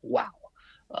 wow.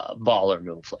 Baller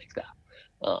move like that.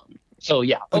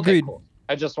 Okay, agreed. Cool.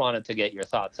 I just wanted to get your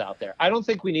thoughts out there. I don't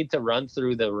think we need to run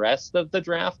through the rest of the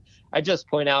draft. I just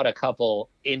point out a couple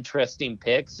interesting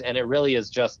picks, and it really is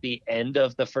just the end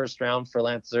of the first round for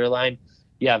Lance Zierlein.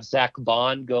 You have Zach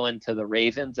Bond going to the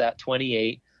Ravens at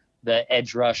 28, the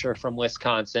edge rusher from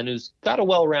Wisconsin, who's got a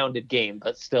well-rounded game,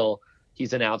 but still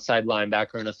he's an outside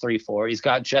linebacker in a 3-4. He's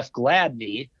got Jeff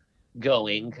Gladney,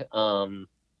 going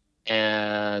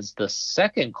as the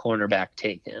second cornerback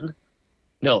taken.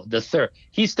 No, the third.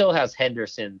 He still has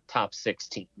Henderson top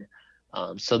 16.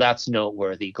 So that's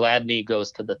noteworthy. Gladney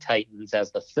goes to the Titans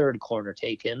as the third corner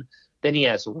taken. Then he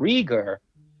has Rhaegar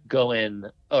going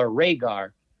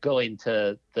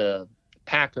to the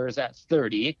Packers at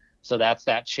 30. So that's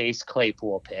that Chase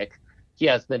Claypool pick. He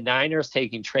has the Niners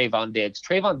taking Trayvon Diggs.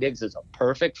 Trayvon Diggs is a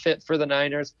perfect fit for the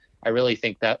Niners. I really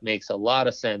think that makes a lot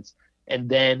of sense. And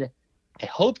then I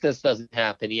hope this doesn't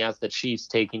happen. He has the Chiefs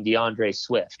taking DeAndre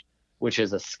Swift, which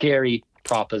is a scary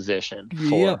proposition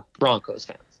for Broncos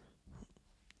fans.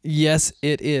 Yes,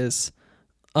 it is.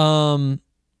 Before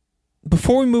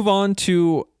we move on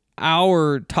to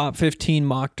our top 15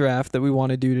 mock draft that we want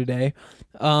to do today,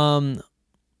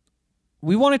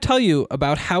 we want to tell you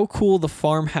about how cool the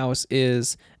farmhouse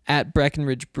is at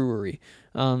Breckenridge Brewery.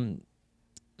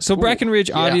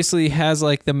 Breckenridge obviously has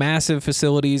like the massive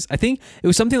facilities. I think it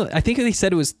was I think they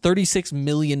said it was $36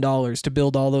 million to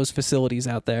build all those facilities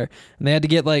out there. And they had to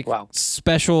get like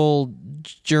special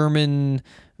German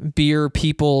beer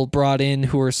people brought in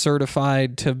who are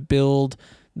certified to build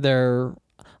their...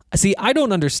 See, I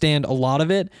don't understand a lot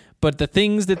of it, but the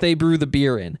things that they brew the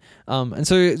beer in. And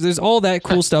so there's all that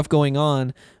cool stuff going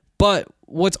on. But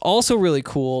what's also really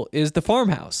cool is the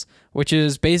farmhouse, which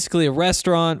is basically a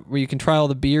restaurant where you can try all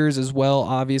the beers as well.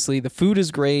 Obviously, the food is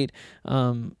great.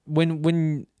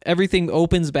 When everything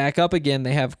opens back up again,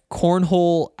 they have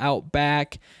cornhole out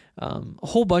back, a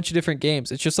whole bunch of different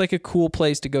games. It's just like a cool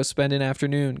place to go spend an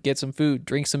afternoon, get some food,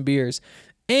 drink some beers.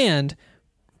 And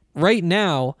right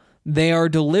now, they are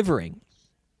delivering.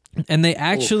 And they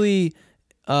actually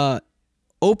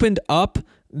opened up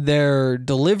their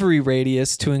delivery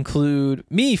radius to include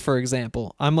me, for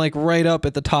example. I'm like right up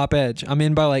at the top edge. I'm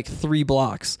in by like 3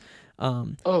 blocks.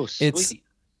 Sweet.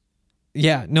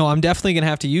 I'm definitely going to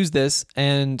have to use this.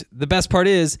 And the best part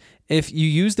is if you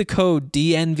use the code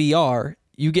DNVR,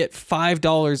 you get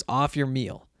 $5 off your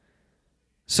meal.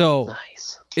 So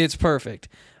nice. It's perfect.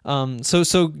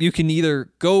 So you can either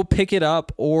go pick it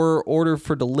up or order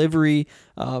for delivery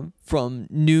from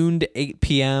noon to 8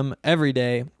 p.m. every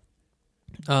day.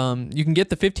 You can get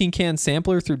the 15-can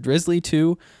sampler through Drizzly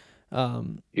too.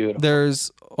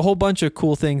 There's a whole bunch of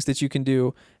cool things that you can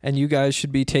do, and you guys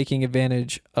should be taking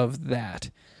advantage of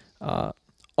that.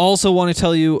 Also want to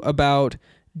tell you about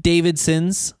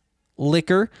Davidson's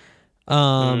Liquor.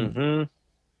 Another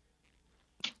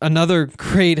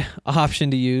great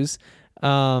option to use.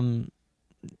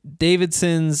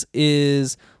 Davidson's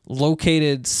is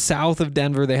located south of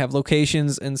Denver. They have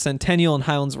locations in Centennial and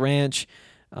Highlands Ranch.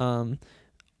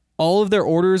 All of their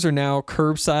orders are now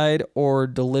curbside or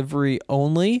delivery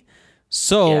only.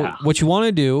 So what you want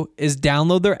to do is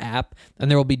download their app,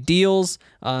 and there will be deals.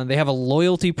 They have a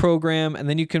loyalty program, and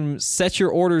then you can set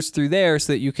your orders through there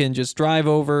so that you can just drive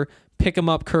over, pick them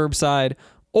up curbside,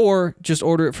 or just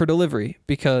order it for delivery,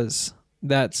 because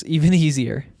that's even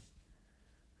easier.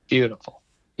 Beautiful.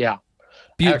 Yeah.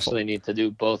 Beautiful. I actually need to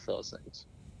do both those things.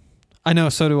 I know,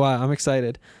 so do I. I'm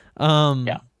excited. All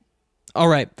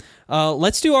right.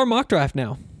 Let's do our mock draft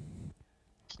now.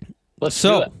 Let's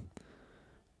do it.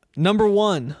 Number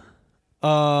 1,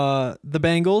 the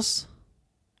Bengals.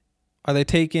 Are they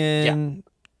taking...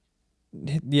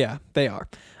 Yeah, they are.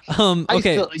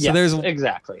 Okay, so there's...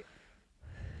 Exactly.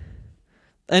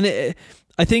 And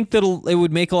I think that it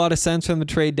would make a lot of sense for them to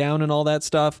trade down and all that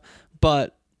stuff,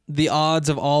 but the odds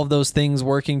of all of those things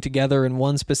working together in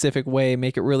one specific way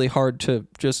make it really hard to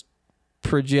just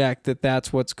project that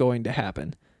that's what's going to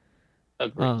happen.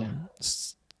 Agreed.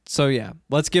 So yeah,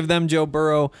 let's give them Joe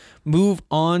Burrow. Move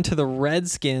on to the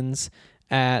Redskins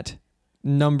at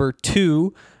number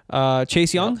 2.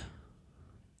 Chase Young? Yep.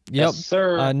 Yes,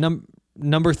 sir.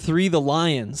 Number 3, the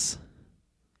Lions.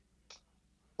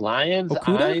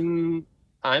 Okuda?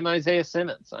 I'm Isaiah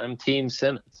Simmons. I'm Team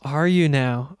Simmons. Are you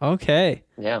now? Okay.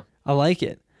 Yeah. I like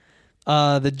it.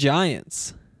 The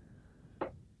Giants.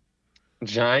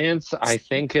 I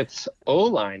think it's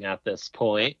O-line at this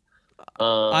point.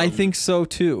 I think so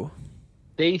too.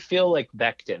 They feel like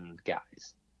Becton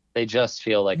guys. They just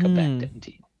feel like a Becton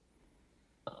team.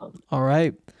 All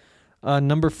right.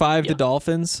 Number 5, the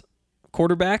Dolphins.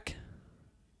 Quarterback?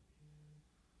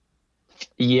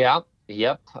 Yeah.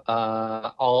 Yep.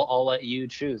 I'll let you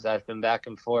choose. I've been back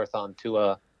and forth on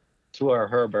Tua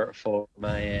Herbert for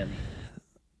Miami.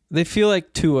 They feel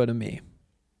like Tua to me.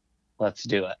 Let's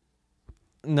do it.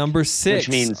 Number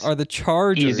 6 are the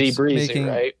Chargers. Easy breezy,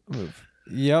 right? Move.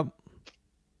 Yep.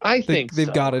 I think they've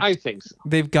so. got to. I think so.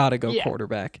 They've got to go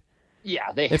quarterback.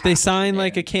 Yeah, if they sign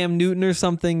like a Cam Newton or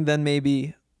something, then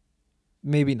maybe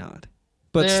not.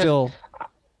 But still,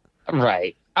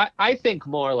 Right. I think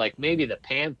more like maybe the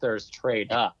Panthers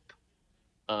trade up.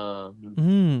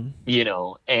 And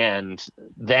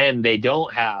then they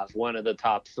don't have one of the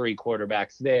top 3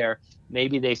 quarterbacks there.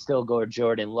 Maybe they still go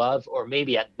Jordan Love, or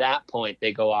maybe at that point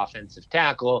they go offensive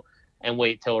tackle and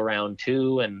wait till round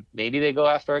 2, and maybe they go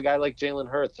after a guy like Jalen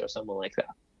Hurts or someone like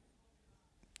that.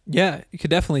 Yeah, you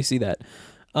could definitely see that.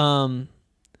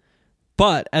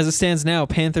 But as it stands now,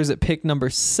 Panthers at pick number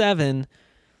 7.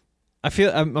 I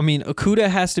mean, Okudah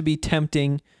has to be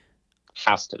tempting.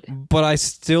 Has to be. But I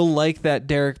still like that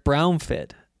Derek Brown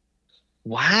fit.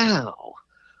 Wow.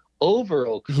 Over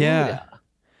Okudah. Yeah.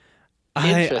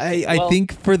 I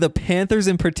think for the Panthers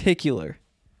in particular.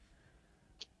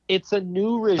 It's a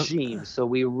new regime, so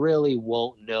we really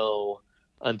won't know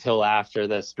until after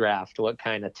this draft what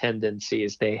kind of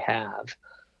tendencies they have.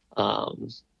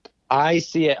 I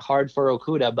see it hard for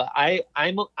Okudah, but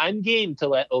I'm game to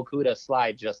let Okudah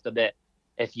slide just a bit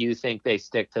if you think they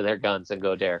stick to their guns and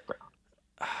go Derek Brown.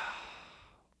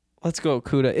 Let's go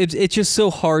Okudah. It's just so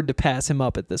hard to pass him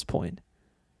up at this point.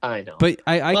 I know. But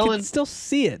I can still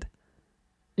see it.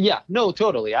 Yeah, no,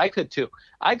 totally. I could too.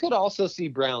 I could also see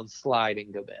Brown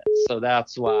sliding a bit. So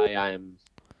that's why I'm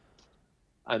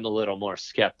a little more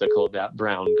skeptical that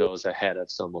Brown goes ahead of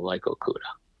someone like Okudah.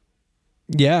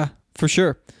 Yeah, for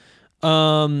sure.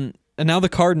 And now the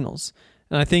Cardinals.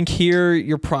 And I think here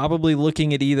you're probably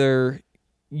looking at either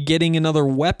getting another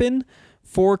weapon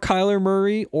for Kyler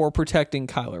Murray or protecting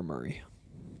Kyler Murray.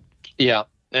 Yeah,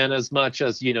 and as much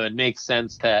as, it makes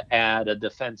sense to add a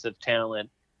defensive talent,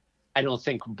 I don't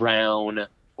think Brown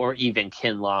or even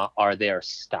Kinlaw are their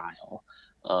style.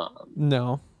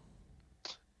 No.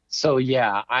 So,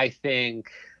 yeah, I think,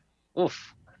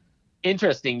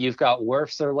 interesting. You've got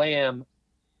Wirfs or Lamb.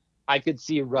 I could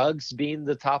see Ruggs being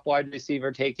the top wide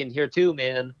receiver taken here too,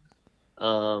 man.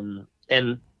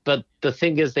 But the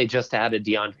thing is, they just added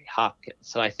DeAndre Hopkins.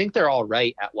 So I think they're all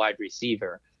right at wide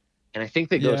receiver. And I think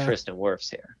they go Tristan Wirfs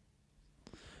here.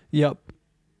 Yep.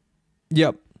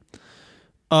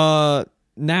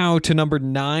 Now to number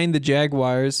 9, the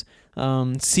Jaguars.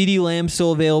 CeeDee Lamb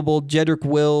still available. Jedrick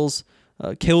Wills,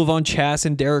 Caleb Von Chass,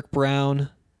 and Derek Brown.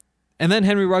 And then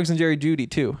Henry Ruggs and Jerry Jeudy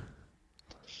too.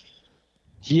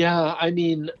 Yeah, I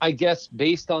mean, I guess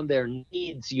based on their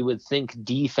needs, you would think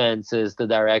defense is the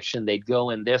direction they'd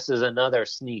go. And this is another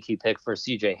sneaky pick for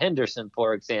CJ Henderson,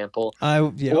 for example.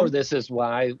 Or this is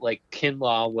why, like,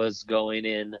 Kinlaw was going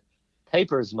in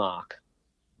Piper's mock.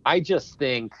 I just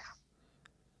think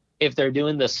if they're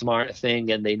doing the smart thing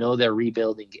and they know they're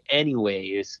rebuilding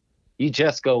anyways, you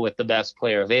just go with the best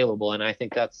player available. And I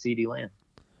think that's CeeDee Lamb.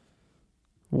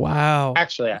 Wow.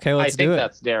 Actually, okay, I think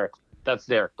that's Derek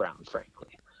Brown, frankly.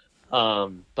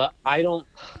 But I don't.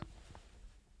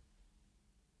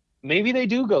 Maybe they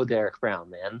do go Derek Brown,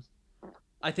 man.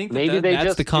 I think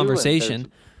that's the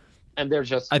conversation. And they're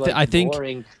just I think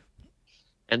boring.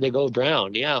 And they go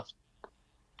Brown, yeah.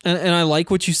 And I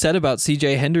like what you said about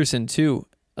CJ Henderson too.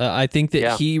 I think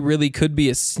that he really could be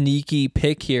a sneaky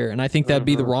pick here, and I think that'd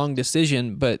be the wrong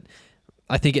decision, but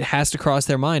I think it has to cross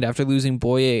their mind after losing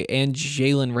Boye and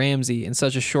Jalen Ramsey in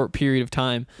such a short period of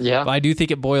time. Yeah. But I do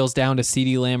think it boils down to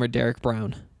CeeDee Lamb or Derek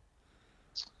Brown.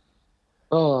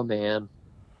 Oh, man.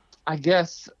 I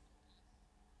guess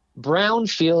Brown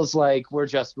feels like we're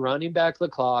just running back the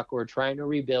clock. We're trying to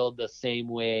rebuild the same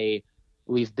way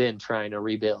we've been trying to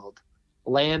rebuild.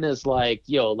 Lamb is like,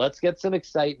 let's get some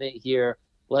excitement here.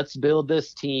 Let's build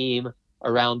this team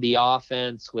around the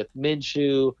offense with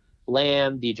Minshew,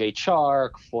 Lamb, DJ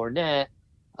Chark, Fournette,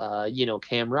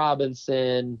 Cam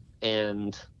Robinson,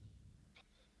 and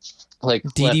like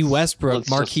D.D. Westbrook,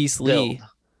 Marquise Lee.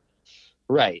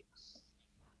 Right.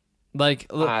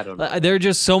 Like, I don't know. There are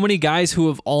just so many guys who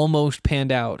have almost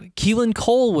panned out. Keelan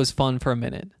Cole was fun for a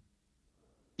minute.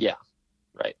 Yeah,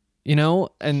 right.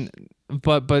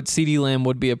 But CeeDee Lamb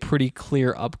would be a pretty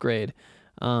clear upgrade.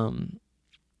 And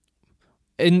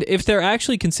if they're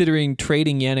actually considering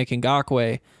trading Yannick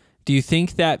Ngakoue, do you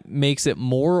think that makes it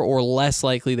more or less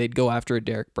likely they'd go after a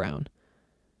Derek Brown?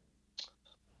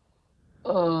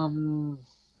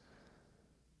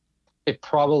 It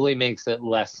probably makes it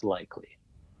less likely.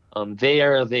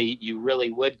 You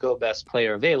really would go best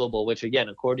player available, which again,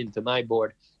 according to my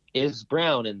board, is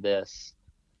Brown in this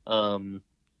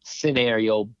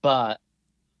scenario. But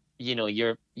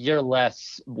you're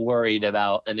less worried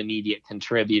about an immediate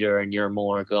contributor, and you're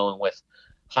more going with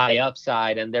high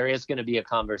upside. And there is going to be a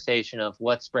conversation of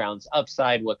what's Brown's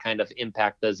upside, what kind of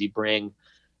impact does he bring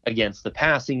against the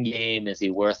passing game? Is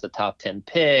he worth a top 10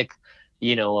 pick?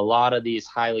 A lot of these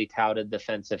highly touted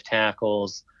defensive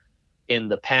tackles in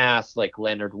the past, like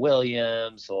Leonard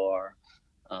Williams or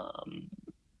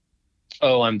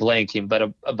Oh, I'm blanking,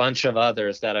 but a bunch of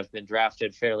others that have been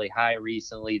drafted fairly high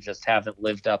recently just haven't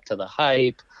lived up to the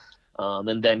hype,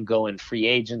 and then go in free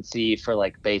agency for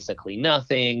like basically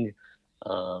nothing.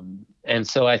 And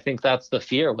so I think that's the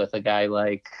fear with a guy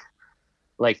like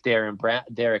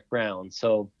Derek Brown.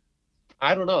 So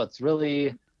I don't know. It's really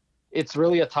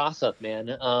a toss up, man.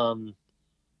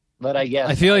 But I guess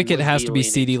I feel like would it has to be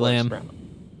leaning CeeDee towards Lamb.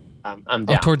 Brown. I'm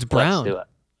down. Towards Brown.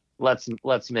 Let's do it.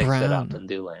 Let's mix it up and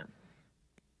do Lamb.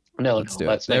 No, Let's do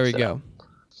let's it. There we mix it go.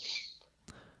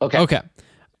 up. Okay.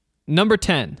 Number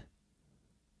 10,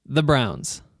 the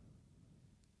Browns.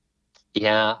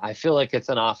 Yeah, I feel like it's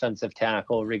an offensive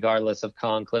tackle, regardless of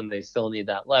Conklin. They still need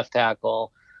that left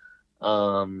tackle.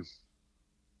 And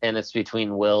it's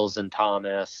between Wills and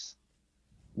Thomas.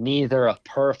 Neither a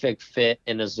perfect fit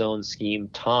in a zone scheme.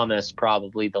 Thomas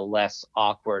probably the less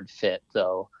awkward fit,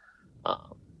 though.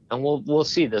 And we'll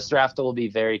see. This draft will be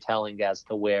very telling as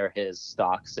to where his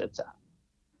stock sits at.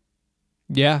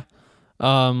 Yeah.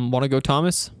 Want to go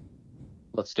Thomas?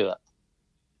 Let's do it.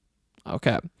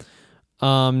 Okay.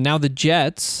 Now the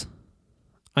Jets,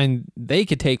 they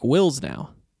could take Wills now.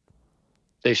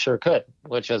 They sure could,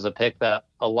 which is a pick that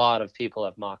a lot of people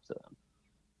have mocked to them.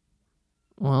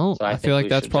 Well, So I think feel like we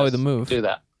that's should probably the just move. Do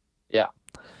that. Yeah.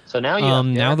 So now you have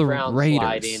now Derek the Brown Raiders.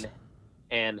 sliding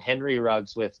and Henry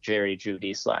Ruggs with Jerry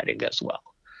Jeudy sliding as well,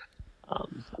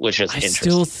 which is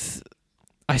interesting.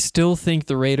 I still think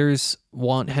the Raiders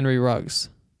want Henry Ruggs.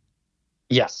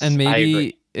 Yes, And I maybe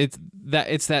agree.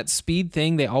 it's that speed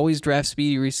thing. They always draft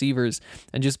speedy receivers,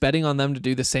 and just betting on them to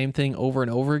do the same thing over and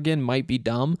over again might be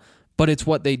dumb, but it's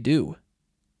what they do.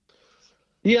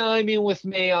 Yeah, I mean, with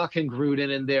Mayock and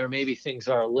Gruden in there, maybe things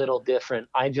are a little different.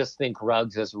 I just think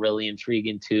Ruggs is really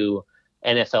intriguing to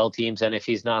NFL teams, and if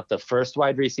he's not the first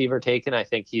wide receiver taken, I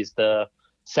think he's the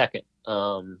second.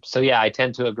 So yeah, I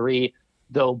tend to agree.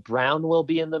 Though Brown will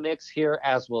be in the mix here,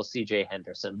 as will C.J.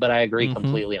 Henderson, but I agree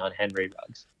completely on Henry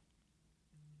Ruggs.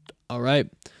 All right.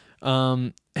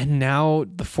 And now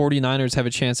the 49ers have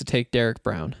a chance to take Derek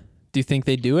Brown. Do you think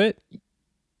they do it?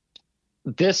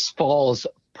 This falls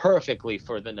perfectly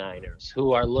for the Niners,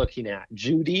 who are looking at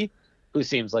Jeudy, who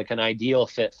seems like an ideal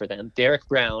fit for them. Derek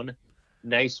Brown,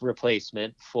 nice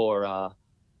replacement for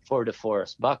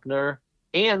DeForest Buckner,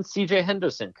 and C.J.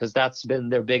 Henderson, because that's been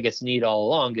their biggest need all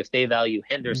along. If they value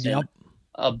Henderson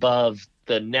above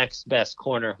the next best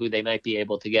corner who they might be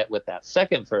able to get with that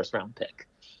second first-round pick.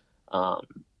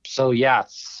 So, yeah,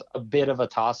 it's a bit of a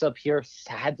toss-up here.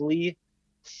 Sadly,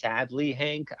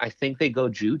 Hank, I think they go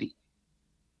Jeudy.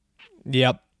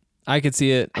 Yep. I could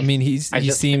see it. I mean, he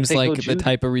seems like the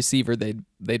type of receiver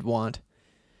they'd want.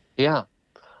 Yeah.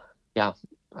 I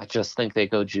just think they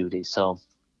go Jeudy. So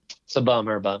it's a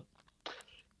bummer, but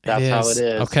that's how it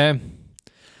is. Okay.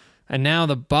 And now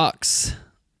the Bucks.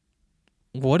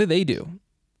 What do they do?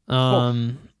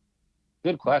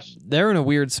 Good question. They're in a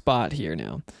weird spot here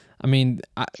now. I mean,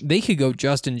 they could go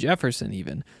Justin Jefferson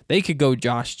even. They could go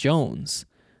Josh Jones.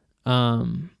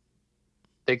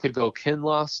 They could go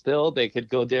Kinlaw still. They could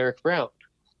go Derek Brown.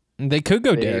 They could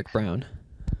go Derek Brown.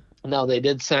 Now, they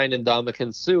did sign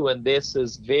Ndamukong Suh, and this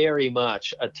is very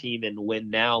much a team in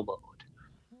win-now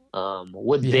mode.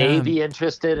 Would they be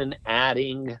interested in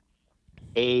adding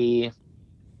a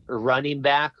running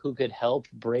back who could help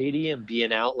Brady and be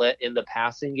an outlet in the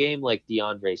passing game like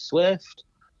DeAndre Swift?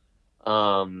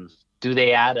 Do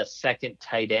they add a second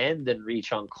tight end and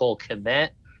reach on Cole Kmet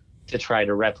to try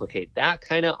to replicate that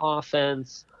kind of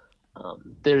offense?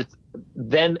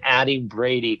 Then adding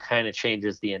Brady kind of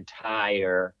changes the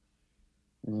entire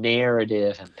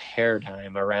narrative and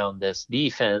paradigm around this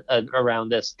defense, around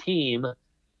this team.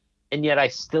 And yet I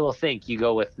still think you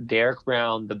go with Derek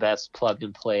Brown, the best plug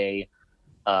and play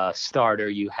starter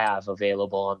you have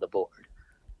available on the board.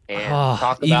 And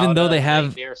talk about even though they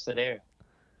have scenario.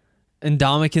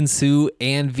 Ndamukong Suh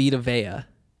and Vita Vea.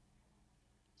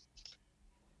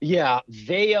 Yeah,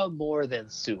 Vea more than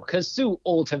Suh, because Suh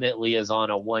ultimately is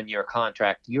on a 1-year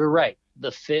contract. You're right.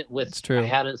 The fit with I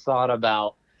hadn't thought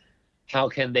about how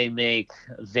can they make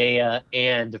Vea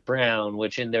and Brown,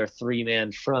 which in their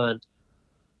 3-man front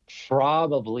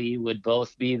probably would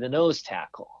both be the nose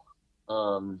tackle.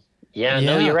 No,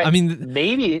 you're right. I mean,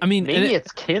 maybe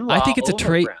it's Kinlaw. I think it's a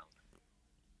trade. Brown.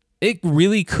 It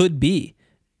really could be.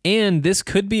 And this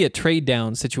could be a trade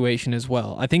down situation as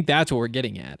well. I think that's what we're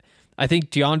getting at. I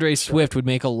think DeAndre Swift would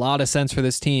make a lot of sense for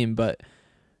this team, but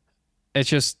it's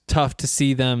just tough to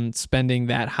see them spending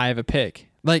that high of a pick.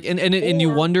 Like, and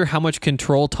you wonder how much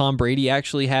control Tom Brady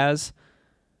actually has.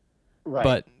 Right.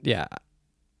 But yeah,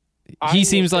 he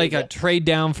seems like a trade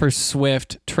down for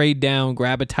Swift, trade down,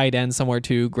 grab a tight end somewhere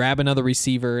too, grab another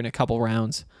receiver in a couple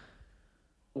rounds.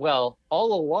 Well,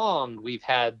 all along we've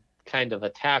had kind of a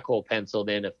tackle penciled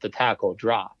in if the tackle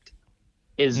dropped.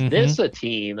 Is Mm-hmm. this a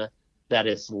team that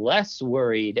is less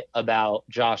worried about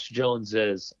Josh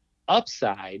Jones's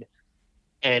upside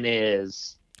and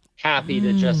is happy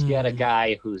to just get a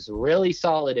guy who's really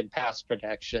solid in pass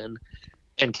protection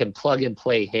and can plug and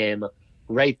play him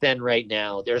right then, right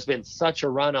now? There's been such a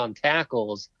run on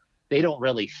tackles, they don't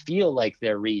really feel like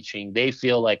they're reaching. They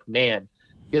feel like, man,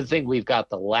 good thing we've got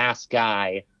the last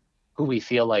guy who we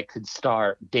feel like could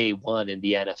start day one in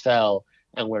the NFL,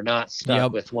 and we're not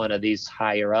stuck with one of these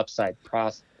higher upside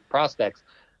prospects.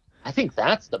 I think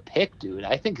that's the pick, dude.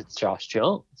 I think it's Josh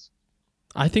Jones.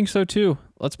 I think so too.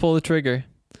 Let's pull the trigger.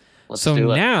 Let's so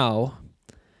do it. Now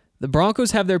the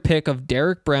Broncos have their pick of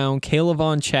Derek Brown, Caleb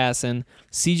Von Chasen,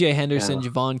 C.J. Henderson,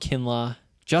 Javon Kinlaw,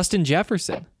 Justin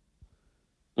Jefferson.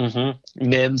 Mm-hmm.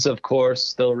 Mims, of course,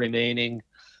 still remaining.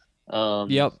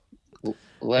 Yep.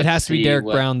 It has to be Derek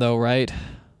Brown, though, right?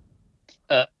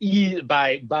 By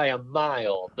a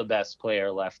mile, the best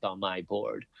player left on my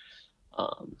board.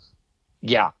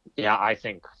 Yeah. I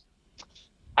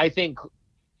think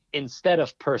instead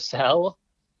of Purcell,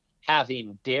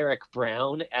 having Derek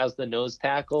Brown as the nose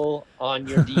tackle on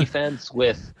your defense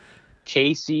with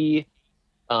Casey,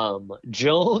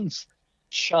 Jones,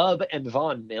 Chubb, and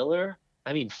Von Miller,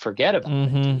 I mean, forget about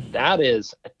it. That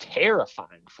is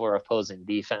terrifying for opposing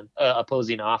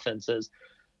offenses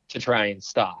to try and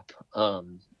stop.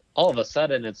 All of a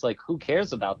sudden, it's like, who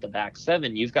cares about the back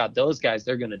seven? You've got those guys;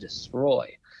 they're going to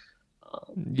destroy.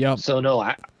 Yep. So no,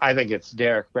 I think it's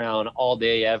Derek Brown all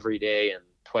day, every day, and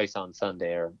twice on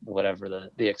Sunday, or whatever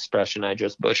the expression I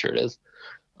just butchered is.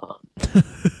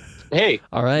 Hey,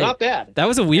 all right, not bad. That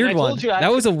was a weird one.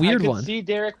 That was a weird one. I could see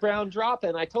Derek Brown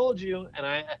dropping. I told you, and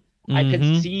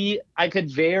I could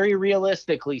very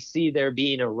realistically see there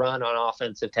being a run on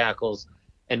offensive tackles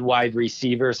and wide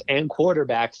receivers and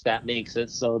quarterbacks. That makes it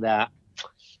so that,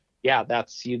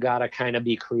 you got to kind of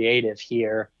be creative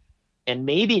here. And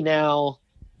maybe now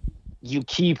you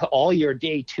keep all your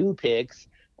day two picks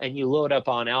and you load up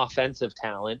on offensive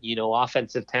talent,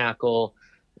 offensive tackle,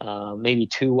 maybe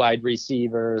two wide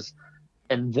receivers,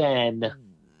 and then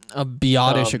a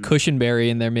Biotish, a Cushenberry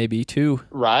in there maybe too.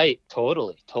 Right.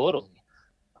 Totally.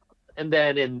 And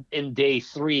then in day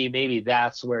three, maybe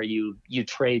that's where you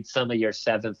trade some of your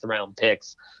 7th round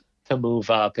picks to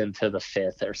move up into the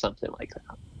 5th or something like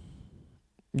that.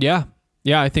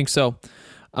 Yeah, I think so.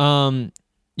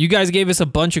 You guys gave us a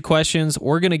bunch of questions.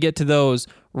 We're going to get to those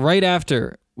right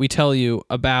after we tell you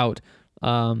about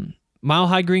Mile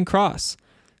High Green Cross.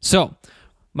 So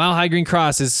Mile High Green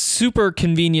Cross is super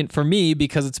convenient for me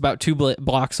because it's about 2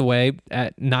 blocks away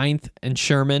at 9th and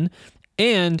Sherman,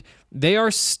 and they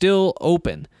are still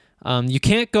open. You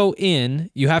can't go in.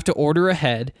 You have to order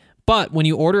ahead. But when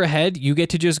you order ahead, you get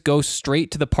to just go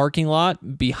straight to the parking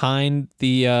lot behind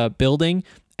the building,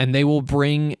 and they will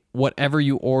bring whatever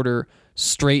you order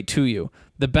straight to you.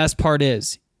 The best part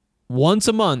is, once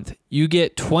a month, you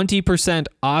get 20%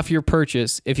 off your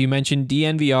purchase if you mention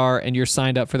DNVR and you're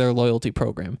signed up for their loyalty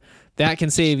program. That can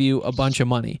save you a bunch of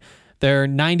money. Their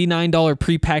 $99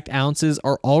 pre-packed ounces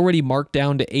are already marked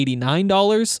down to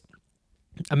 $89.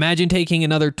 Imagine taking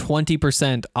another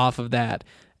 20% off of that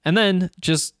and then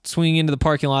just swinging into the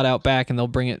parking lot out back and they'll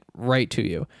bring it right to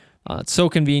you. It's so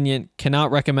convenient.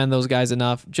 Cannot recommend those guys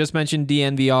enough. Just mention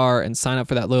DNVR and sign up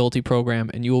for that loyalty program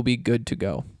and you will be good to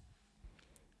go.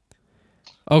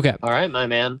 Okay. All right, my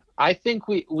man. I think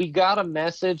we got a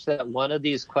message that one of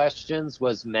these questions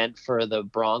was meant for the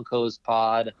Broncos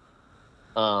pod,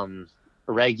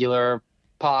 regular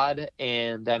pod,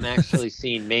 and I'm actually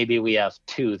seeing maybe we have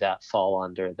 2 that fall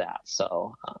under that.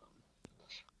 So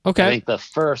okay. I think the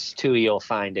first 2 you'll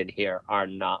find in here are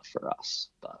not for us,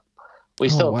 but we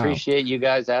still appreciate you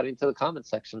guys adding to the comment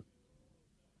section.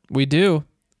 We do.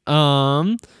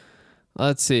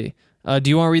 Let's see. Do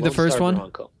you want to read the first one?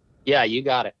 Bronco. Yeah, you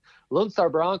got it. Lone Star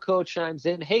Bronco chimes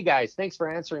in. Hey guys, thanks for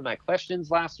answering my questions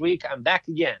last week. I'm back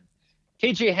again.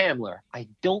 KJ Hamler, I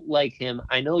don't like him.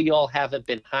 I know y'all haven't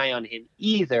been high on him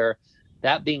either.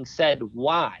 That being said,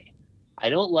 why?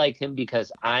 I don't like him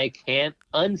because I can't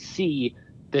unsee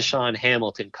the Sean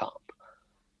Hamilton comp.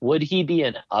 Would he be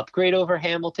an upgrade over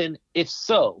Hamilton? If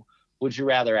so, would you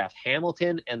rather have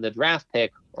Hamilton and the draft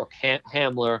pick or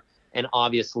Hamler and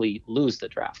obviously lose the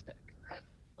draft pick?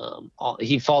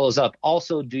 He follows up.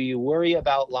 Also, do you worry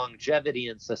about longevity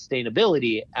and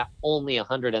sustainability at only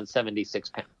 176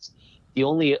 pounds? The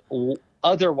only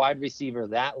other wide receiver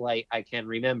that light I can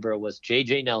remember was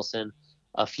J.J. Nelson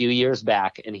a few years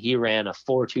back, and he ran a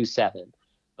 4.27,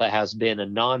 but has been a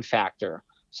non-factor.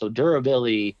 So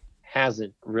durability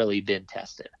hasn't really been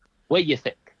tested. What do you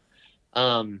think?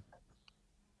 Um,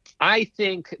 I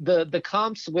think the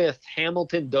comps with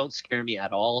Hamilton don't scare me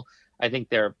at all. I think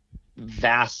they're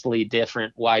vastly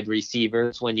different wide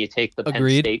receivers when you take the Penn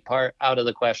Agreed. State part out of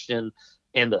the question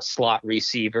and the slot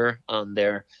receiver.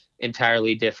 They're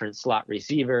entirely different slot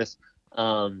receivers.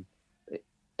 In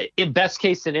best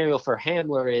case scenario for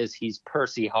Hamler is he's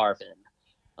Percy Harvin.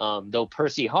 Though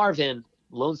Percy Harvin,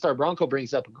 Lone Star Bronco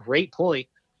brings up a great point.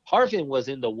 Harvin was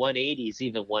in the 180s,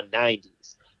 even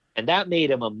 190s. And that made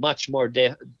him a much more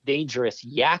dangerous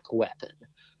yak weapon.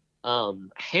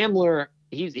 Hamler,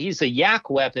 he's a yak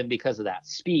weapon because of that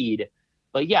speed.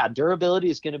 But yeah, durability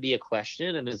is going to be a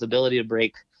question, and his ability to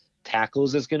break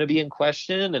tackles is going to be in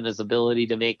question, and his ability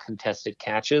to make contested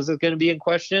catches is going to be in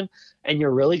question. And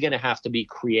you're really going to have to be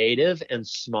creative and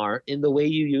smart in the way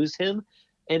you use him.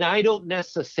 And I don't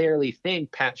necessarily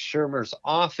think Pat Shurmur's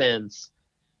offense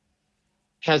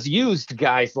has used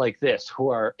guys like this who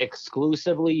are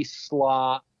exclusively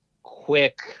slot,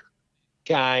 quick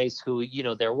guys who,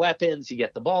 they're weapons. You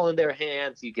get the ball in their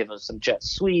hands, you give them some jet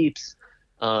sweeps,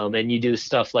 and you do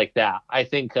stuff like that. I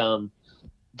think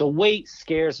the weight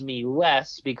scares me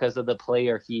less because of the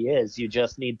player he is. You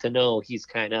just need to know he's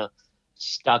kind of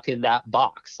stuck in that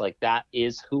box. Like, that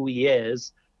is who he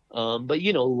is. But,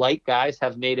 light guys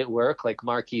have made it work, like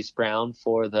Marquise Brown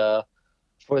for the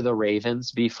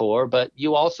Ravens before. But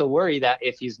you also worry that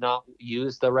if he's not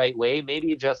used the right way, maybe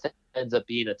he just ends up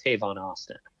being a Tavon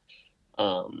Austin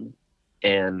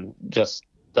and just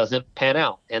doesn't pan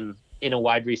out. And in a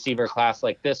wide receiver class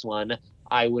like this one,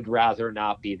 I would rather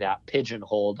not be that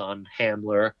pigeonholed on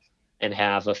Hamler and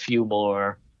have a few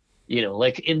more,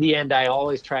 like in the end, I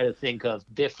always try to think of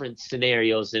different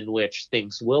scenarios in which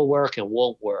things will work and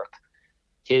won't work.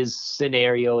 His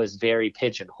scenario is very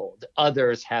pigeonholed.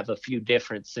 Others have a few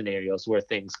different scenarios where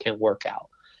things can work out,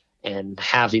 and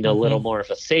having a little more of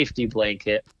a safety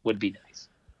blanket would be nice.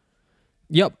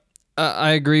 Yep.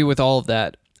 I agree with all of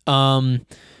that.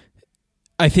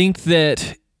 I think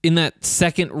that in that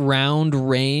second round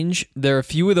range, there are a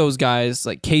few of those guys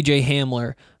like KJ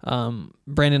Hamler,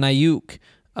 Brandon Ayuk,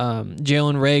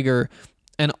 Jalen Reagor,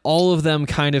 and all of them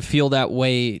kind of feel that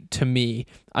way to me.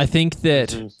 I think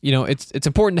that, it's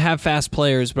important to have fast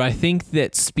players, but I think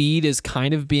that speed is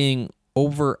kind of being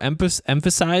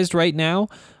overemphasized right now,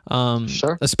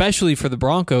 Sure. especially for the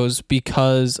Broncos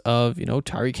because of,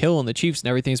 Tyreek Hill and the Chiefs and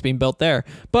everything that's being built there.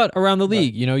 But around the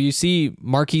league, you see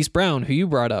Marquise Brown, who you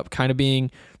brought up, kind of being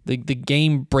the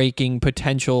game-breaking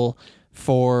potential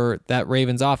for that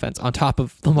Ravens offense on top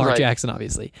of Lamar Jackson,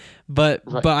 obviously. But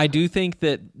I do think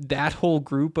that whole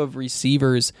group of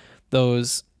receivers,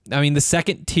 the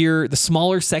second tier, the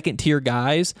smaller second tier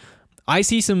guys, I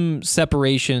see some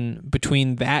separation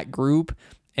between that group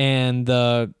and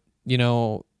the,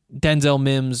 Denzel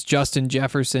Mims, Justin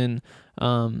Jefferson,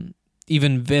 even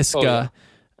Visca.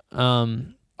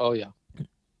 Oh yeah.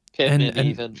 Pittman and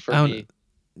even for me.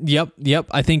 Yep.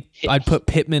 I think I'd put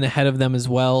Pittman ahead of them as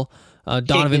well.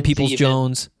 Donovan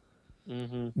Peoples-Jones.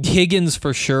 Mm-hmm. Higgins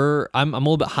for sure. I'm a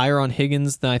little bit higher on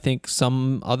Higgins than I think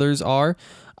some others are.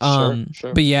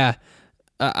 Sure. But yeah,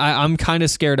 I'm kind of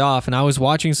scared off. And I was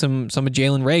watching some of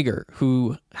Jalen Reagor,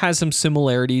 who has some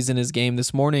similarities in his game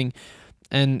this morning.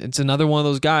 And it's another one of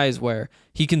those guys where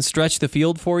he can stretch the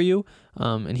field for you,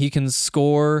 and he can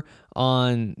score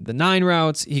on the 9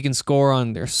 routes. He can score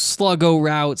on their sluggo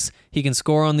routes. He can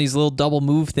score on these little double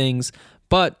move things.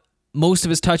 But most of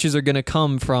his touches are going to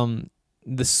come from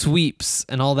the sweeps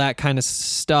and all that kind of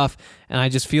stuff. And I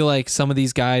just feel like some of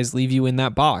these guys leave you in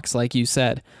that box, like you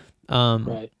said.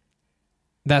 Right.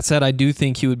 That said, I do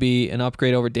think he would be an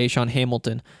upgrade over Deshaun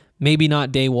Hamilton. Maybe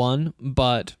not day one,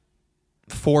 but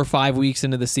 4 or 5 weeks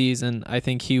into the season, I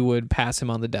think he would pass him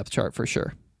on the depth chart for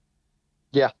sure.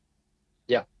 Yeah,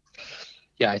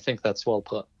 I think that's well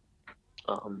put.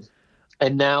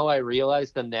 And now I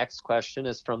realize the next question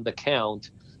is from the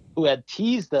Count, who had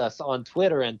teased us on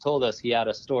Twitter and told us he had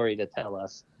a story to tell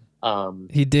us.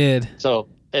 He did. So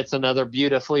it's another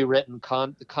beautifully written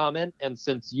comment. And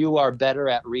since you are better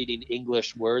at reading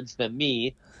English words than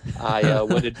me, I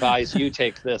would advise you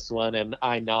take this one and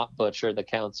I not butcher the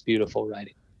Count's beautiful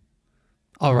writing.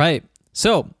 All right.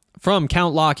 So from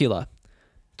Count Locula,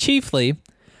 chiefly,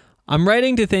 I'm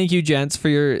writing to thank you, gents, for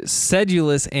your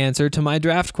sedulous answer to my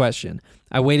draft question.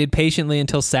 I waited patiently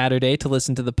until Saturday to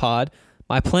listen to the pod.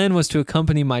 My plan was to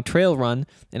accompany my trail run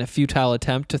in a futile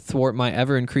attempt to thwart my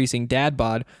ever-increasing dad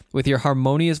bod with your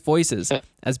harmonious voices.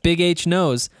 As Big H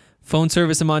knows, phone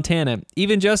service in Montana,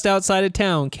 even just outside of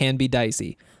town, can be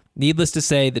dicey. Needless to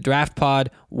say, the draft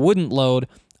pod wouldn't load.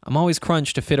 I'm always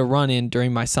crunched to fit a run in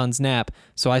during my son's nap,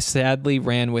 so I sadly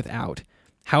ran without.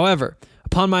 However,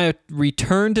 Upon my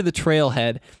return to the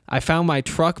trailhead, I found my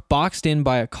truck boxed in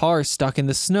by a car stuck in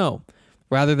the snow.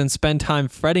 Rather than spend time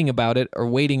fretting about it or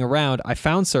waiting around, I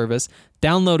found service,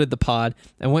 downloaded the pod,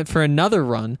 and went for another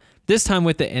run, this time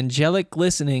with the angelic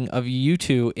glistening of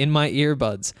U2 in my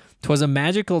earbuds. 'Twas a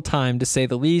magical time, to say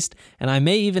the least, and I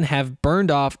may even have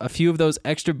burned off a few of those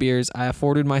extra beers I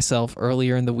afforded myself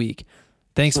earlier in the week.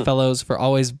 Thanks, fellows, for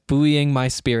always buoying my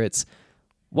spirits.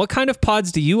 What kind of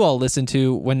pods do you all listen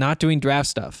to when not doing draft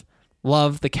stuff?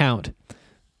 Love, the Count.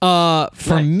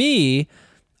 For me,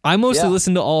 I mostly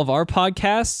listen to all of our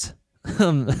podcasts,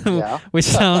 which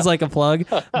sounds like a plug,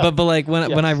 but like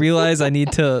when I realize I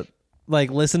need to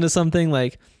like listen to something,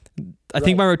 like I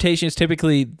think my rotation is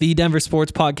typically the Denver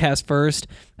Sports Podcast first,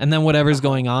 and then whatever's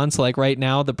going on. So like right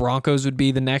now, the Broncos would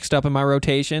be the next up in my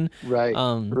rotation. Right.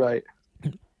 Right.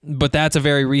 But that's a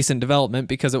very recent development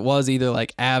because it was either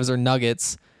like Avs or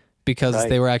Nuggets because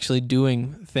they were actually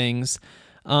doing things.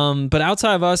 But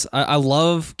outside of us, I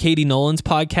love Katie Nolan's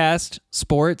podcast,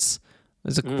 Sports,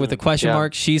 with a question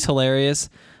mark. She's hilarious.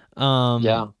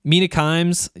 Mina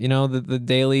Kimes, the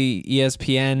daily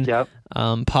ESPN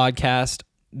podcast.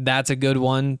 That's a good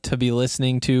one to be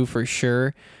listening to for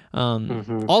sure.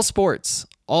 All sports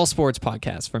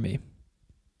podcasts for me.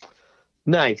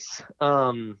 Nice.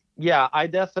 I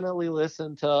definitely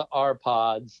listen to our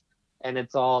pods, and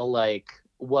it's all like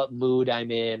what mood I'm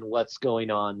in, what's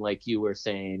going on, like you were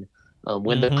saying.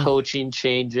 When the coaching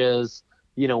changes,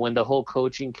 when the whole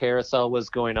coaching carousel was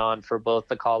going on for both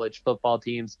the college football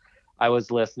teams, I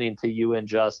was listening to you and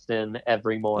Justin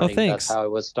every morning. Thanks. That's how I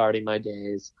was starting my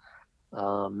days.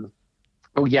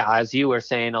 As you were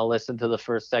saying, I'll listen to the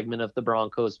first segment of the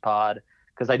Broncos pod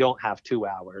because I don't have 2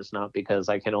 hours, not because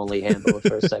I can only handle the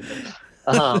first segment.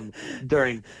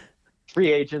 During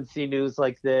free agency news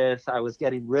like this, I was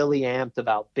getting really amped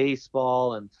about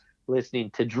baseball and listening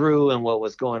to Drew and what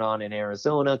was going on in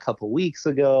Arizona a couple weeks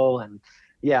ago. And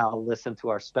I'll listen to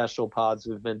our special pods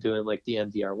we've been doing, like the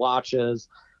NDR watches.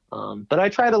 But I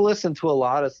try to listen to a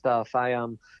lot of stuff. I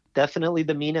definitely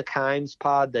the Mina Kimes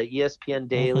pod, the ESPN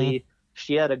Daily.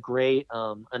 She had a great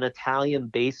an Italian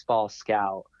baseball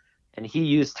scout, and he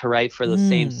used to write for the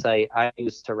same site I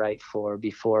used to write for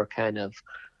before kind of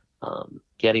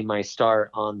getting my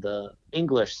start on the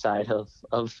English side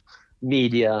of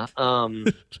media.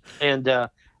 And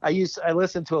I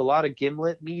listen to a lot of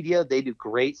Gimlet Media. They do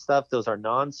great stuff. Those are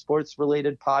non-sports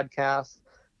related podcasts.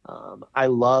 I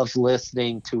love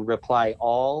listening to Reply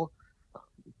All.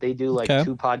 They do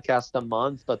 2 podcasts a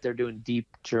month, but they're doing deep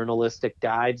journalistic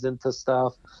dives into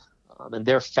stuff. And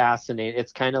they're fascinating.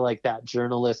 It's kind of like that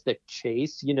journalistic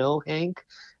chase, Hank.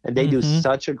 And they do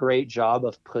such a great job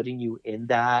of putting you in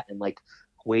that and like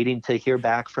waiting to hear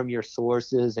back from your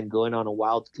sources and going on a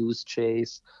wild goose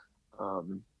chase.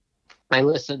 I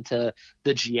listen to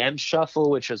the GM Shuffle,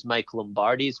 which is Mike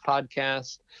Lombardi's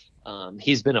podcast.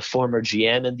 He's been a former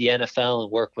GM in the NFL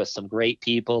and worked with some great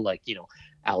people like,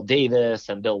 Al Davis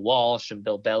and Bill Walsh and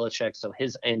Bill Belichick. So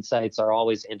his insights are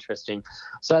always interesting.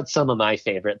 So that's some of my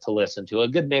favorite to listen to. A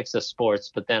good mix of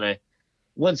sports, but then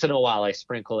once in a while I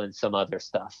sprinkle in some other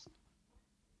stuff.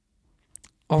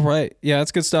 All right. Yeah,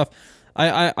 that's good stuff.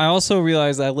 I also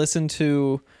realized I listen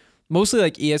to mostly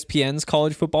like ESPN's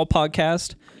college football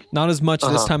podcast. Not as much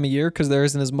this time of year because there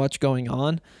isn't as much going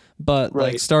on. But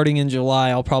like starting in July,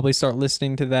 I'll probably start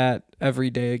listening to that every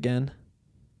day again.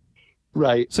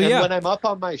 Right. So when I'm up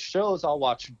on my shows, I'll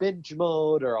watch Binge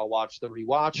Mode or I'll watch the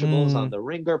Rewatchables on the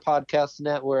Ringer Podcast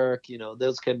Network.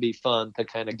 Those can be fun to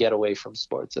kind of get away from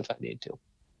sports if I need to.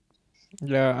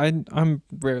 Yeah, I'm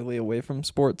rarely away from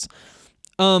sports.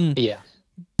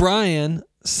 Brian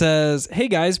says, "Hey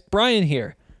guys, Brian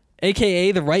here,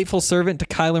 aka the rightful servant to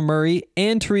Kyler Murray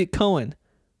and Tariq Cohen.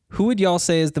 Who would y'all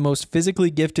say is the most physically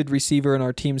gifted receiver in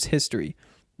our team's history?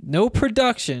 No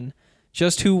production,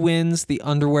 just who wins the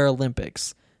Underwear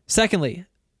Olympics. Secondly,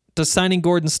 does signing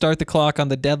Gordon start the clock on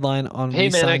the deadline on Hey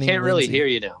man, I can't Lindsey? really hear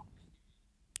you now.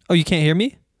 Oh, you can't hear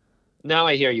me? Now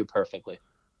I hear you perfectly.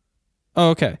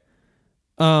 Oh, okay.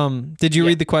 Did you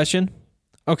read the question?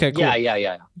 Okay, cool.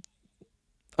 Yeah.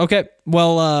 Okay,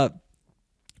 well,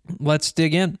 let's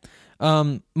dig in.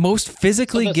 Most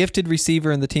physically gifted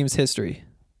receiver in the team's history.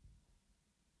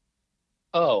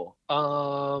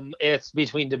 It's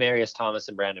between Demaryius Thomas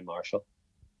and Brandon Marshall.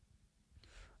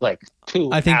 Like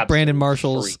two. I think Brandon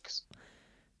Marshall's freaks.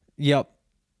 Yep.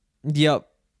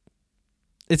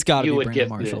 It's got to be Brandon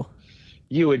Marshall.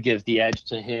 You would give the edge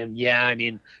to him. Yeah, I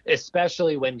mean,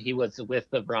 especially when he was with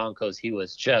the Broncos, he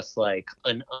was just like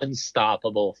an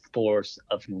unstoppable force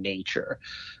of nature.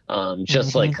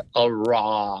 Just like a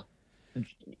raw,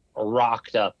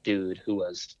 rocked up dude who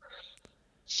was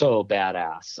so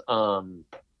badass.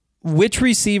 Which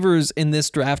receivers in this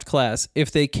draft class,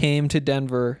 if they came to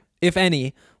Denver, if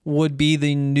any, would be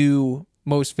the new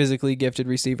most physically gifted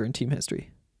receiver in team history?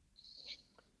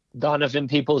 Donovan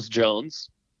Peoples-Jones.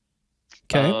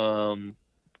 Okay.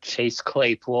 Chase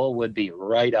Claypool would be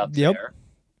right up there.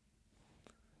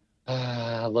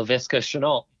 Laviska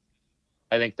Shenault.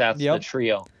 I think that's the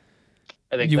trio.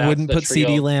 I think you wouldn't put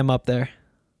CeeDee Lamb up there.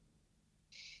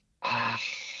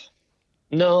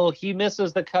 No, he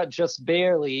misses the cut just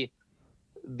barely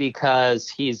because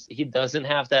he doesn't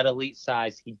have that elite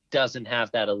size. He doesn't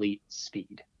have that elite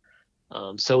speed.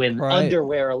 So in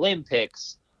underwear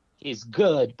Olympics, he's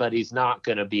good, but he's not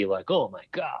going to be like, oh my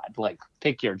God, like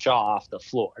pick your jaw off the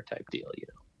floor type deal, you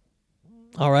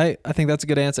know? All right. I think that's a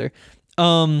good answer.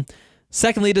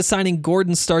 Secondly, does signing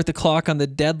Gordon start the clock on the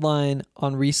deadline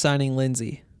on re-signing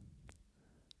Lindsey?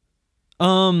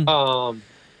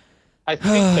 I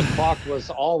think the clock was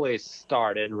always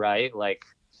started, right? Like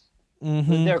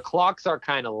their clocks are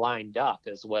kind of lined up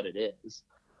is what it is.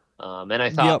 And I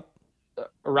thought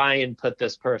Ryan put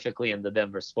this perfectly in the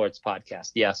Denver Sports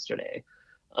Podcast yesterday,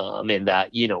 in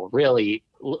that, you know, really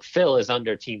Phil is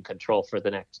under team control for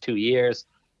the next 2 years.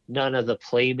 None of the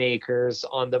playmakers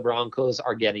on the Broncos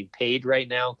are getting paid right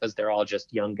now because they're all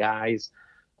just young guys.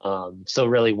 So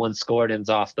really, once Gordon's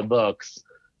off the books,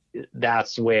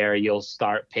 that's where you'll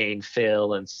start paying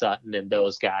Phil and Sutton and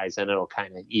those guys, and it'll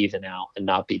kind of even out and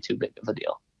not be too big of a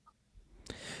deal.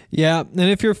 Yeah, and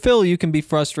if you're Phil, you can be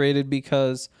frustrated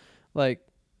because, like,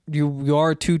 you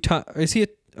are I guess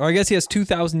he has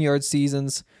 2,000-yard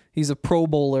seasons. He's a Pro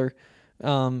Bowler,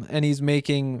 and he's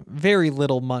making very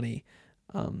little money.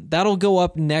 That'll go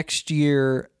up next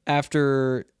year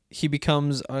after he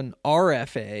becomes an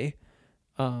RFA.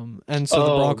 And so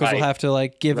the Broncos will have to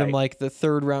like give him like the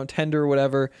 3rd round tender or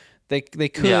whatever. They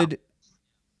could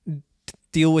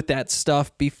deal with that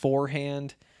stuff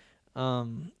beforehand,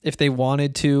 if they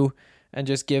wanted to, and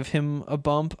just give him a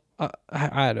bump.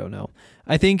 I don't know.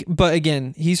 I think, but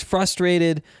again, he's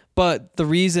frustrated. But the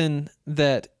reason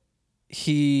that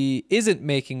he isn't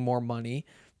making more money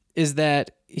is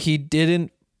that he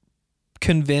didn't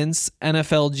convince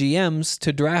NFL GMs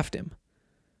to draft him.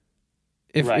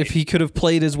 If he could have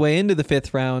played his way into the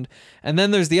 5th round. And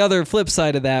then there's the other flip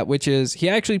side of that, which is he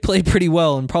actually played pretty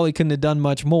well and probably couldn't have done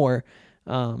much more.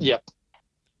 And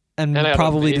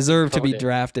probably deserved to be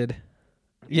drafted.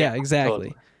 Yeah,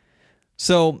 exactly.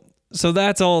 Totally. So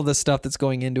that's all the stuff that's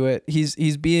going into it.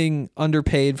 He's being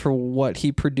underpaid for what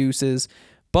he produces,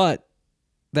 but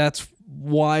that's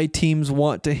why teams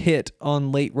want to hit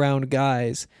on late round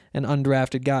guys and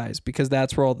undrafted guys, because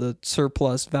that's where all the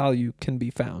surplus value can be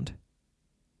found.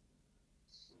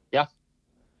 Yeah.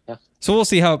 So we'll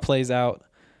see how it plays out.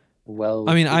 Well,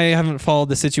 I mean, I haven't followed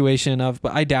the situation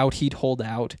but I doubt he'd hold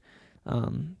out.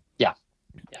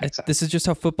 Exactly. This is just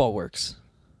how football works.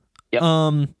 Yep.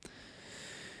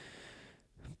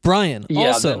 Brian,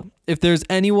 also, if there's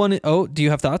anyone... Oh, do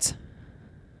you have thoughts?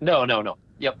 No.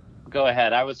 Yep. Go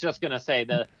ahead. I was just going to say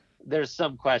that there's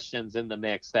some questions in the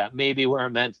mix that maybe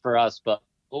weren't meant for us, but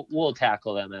we'll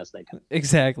tackle them as they come.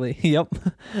 Exactly. Yep.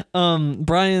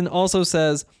 Brian also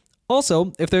says,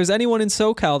 also, if there's anyone in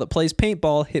SoCal that plays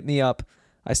paintball, hit me up.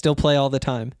 I still play all the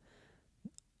time.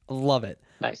 Love it.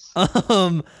 Nice.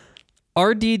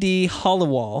 RDD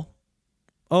Hollowall.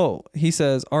 Oh, he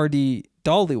says RD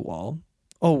Dollywall.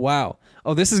 Oh, wow.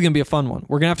 Oh, this is going to be a fun one.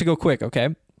 We're going to have to go quick,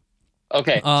 okay?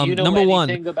 Okay. Do you know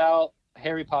anything about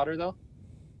Harry Potter, though?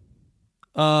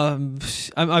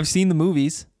 I've seen the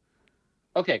movies.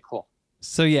 Okay, cool.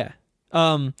 So, yeah.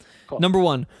 Cool. Number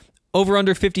 1, over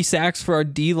under 50 sacks for our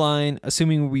D-line,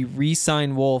 assuming we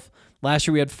re-sign Wolf. Last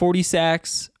year we had 40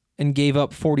 sacks and gave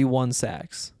up 41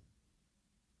 sacks.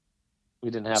 We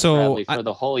didn't have Bradley for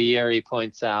the whole year, he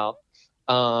points out.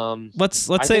 Let's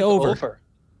say over.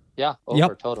 Yeah,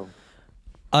 over total.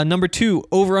 Number 2,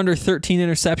 over under 13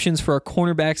 interceptions for our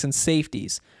cornerbacks and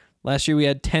safeties. Last year we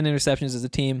had 10 interceptions as a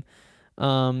team.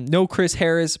 No Chris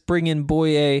Harris, bring in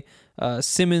Boye.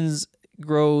 Simmons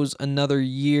grows another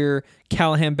year.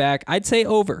 Callahan back. I'd say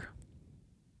over.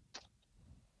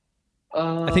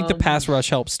 I think the pass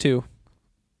rush helps too.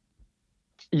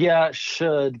 Yeah, it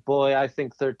should. Boy, I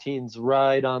think 13's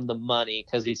right on the money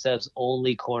because he says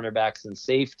only cornerbacks and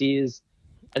safeties.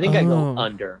 I think I go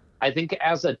under. I think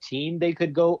as a team they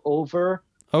could go over.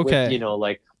 Okay. With,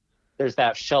 like there's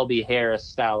that Shelby Harris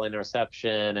style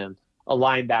interception and a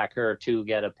linebacker or two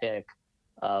get a pick,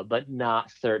 but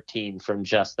not 13 from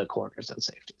just the corners and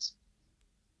safeties.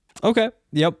 Okay.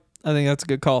 Yep. I think that's a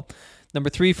good call. Number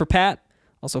 3 for Pat.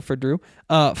 also for Drew.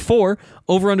 4,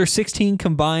 over under 16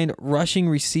 combined rushing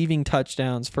receiving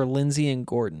touchdowns for Lindsey and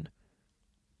Gordon.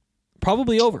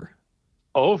 Probably over.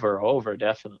 Over,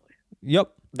 definitely.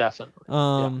 Yep.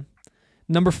 Definitely.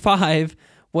 Number 5,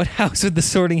 what house would the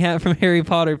Sorting Hat from Harry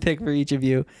Potter pick for each of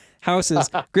you? House is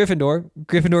Gryffindor.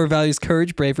 Gryffindor values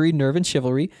courage, bravery, nerve, and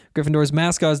chivalry. Gryffindor's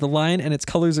mascot is the lion, and its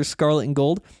colors are scarlet and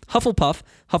gold. Hufflepuff.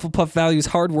 Hufflepuff values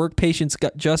hard work, patience,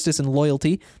 justice, and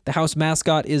loyalty. The house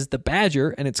mascot is the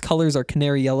badger, and its colors are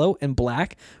canary yellow and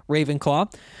black.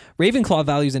 Ravenclaw. Ravenclaw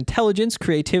values intelligence,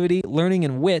 creativity, learning,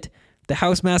 and wit. The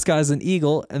house mascot is an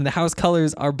eagle, and the house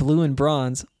colors are blue and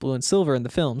bronze, blue and silver in the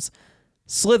films.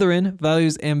 Slytherin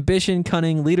values ambition,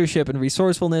 cunning, leadership, and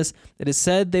resourcefulness. It is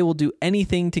said they will do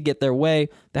anything to get their way.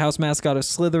 The house mascot of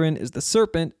Slytherin is the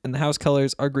serpent, and the house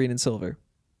colors are green and silver.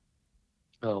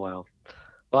 Oh, wow.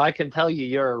 Well, I can tell you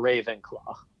you're a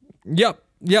Ravenclaw. Yep.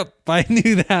 I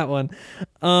knew that one.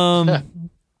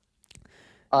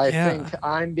 I think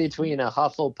I'm between a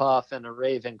Hufflepuff and a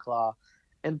Ravenclaw,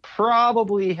 and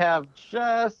probably have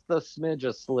just a smidge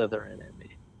of Slytherin in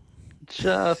me.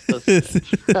 Just a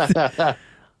smidge.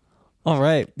 All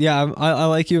right. Yeah, I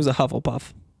like you as a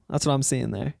Hufflepuff. That's what I'm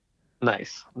seeing there.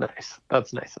 Nice.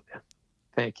 That's nice of you.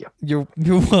 Thank you. You're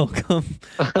welcome.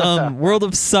 World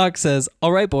of Suck says,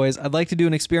 all right, boys, I'd like to do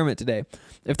an experiment today.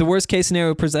 If the worst case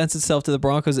scenario presents itself to the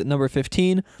Broncos at number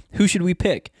 15, who should we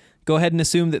pick? Go ahead and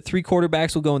assume that 3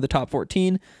 quarterbacks will go in the top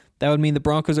 14. That would mean the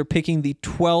Broncos are picking the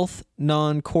 12th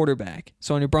non-quarterback.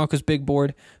 So on your Broncos big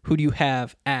board, who do you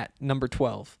have at number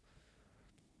 12?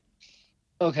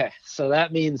 Okay, so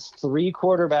that means 3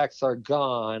 quarterbacks are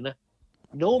gone.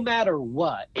 No matter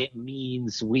what, it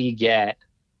means we get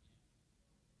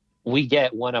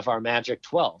one of our magic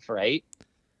 12, right?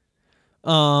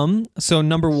 So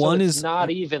number 1 it's is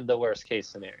not even the worst case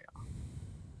scenario.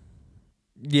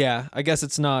 Yeah, I guess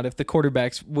it's not. If the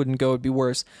quarterbacks wouldn't go, it'd be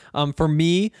worse. For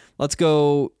me, let's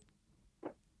go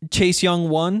Chase Young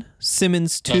 1,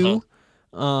 Simmons 2,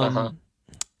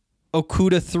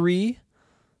 Okuda 3,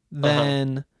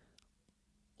 then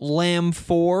Lamb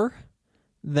 4,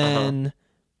 then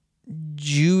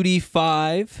Judy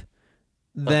 5,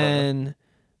 then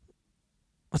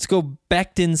let's go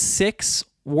Becton 6,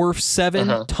 Wirf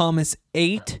 7, Thomas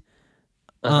 8,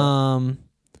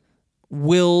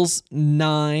 Wills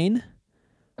 9.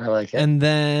 I like it. And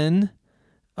then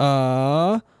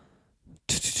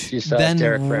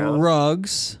Derek Brown.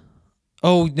 Ruggs.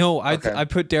 Oh no, I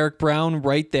put Derek Brown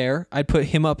right there. I'd put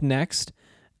him up next.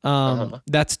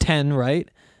 That's 10, right?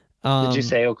 Did you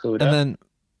say Okuda? And then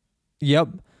yep.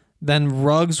 Then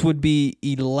Ruggs would be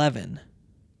 11.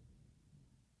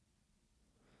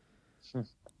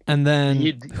 And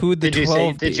then who would the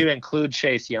 12 be? Did you include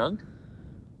Chase Young?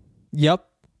 Yep.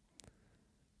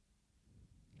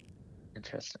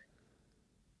 Interesting.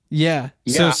 Yeah.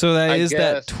 So that is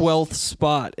that 12th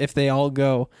spot if they all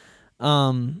go.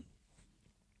 Dang.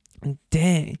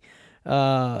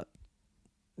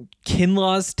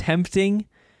 Kinlaw's tempting.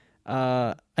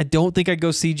 I don't think I'd go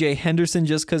CJ Henderson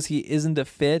just because he isn't a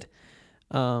fit.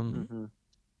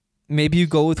 Maybe you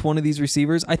go with one of these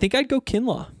receivers. I think I'd go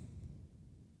Kinlaw.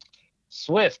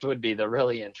 Swift would be the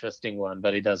really interesting one,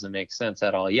 but he doesn't make sense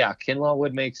at all. Yeah, Kinlaw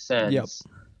would make sense. Yep.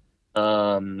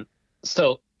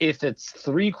 So if it's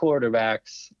 3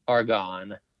 quarterbacks are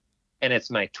gone and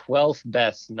it's my 12th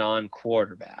best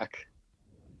non-quarterback,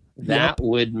 that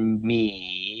would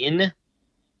mean...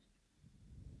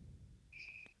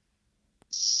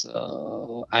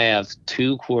 So I have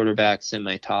 2 quarterbacks in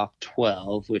my top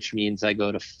 12, which means I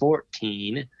go to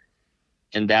 14,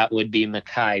 and that would be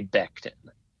Mekhi Becton.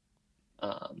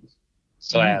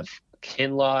 I have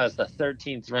Kinlaw as the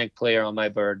 13th ranked player on my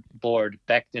board,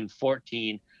 Becton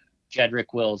 14,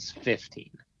 Jedrick Wills 15,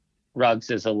 Ruggs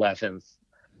is 11th,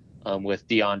 with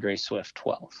DeAndre Swift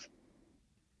 12th.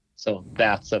 So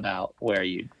that's about where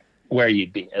you'd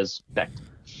be as Becton.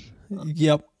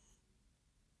 Yep.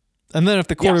 And then if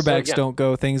the quarterbacks don't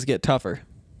go, things get tougher.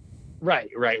 Right.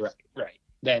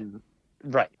 Then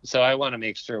So I want to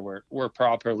make sure we're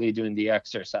properly doing the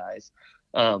exercise.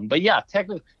 But yeah,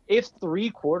 technically, if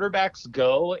 3 quarterbacks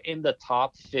go in the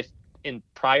top 15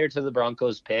 prior to the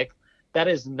Broncos pick, that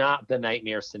is not the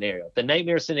nightmare scenario. The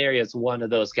nightmare scenario is one of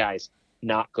those guys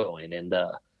not going in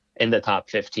the top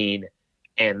 15,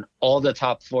 and all the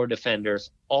top 4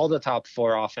 defenders, all the top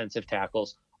 4 offensive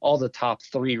tackles, all the top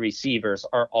 3 receivers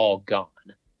are all gone.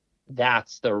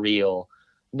 That's the real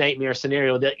nightmare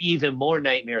scenario. The even more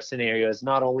nightmare scenario is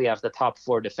not only have the top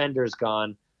 4 defenders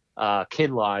gone,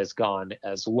 Kinlaw is gone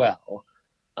as well.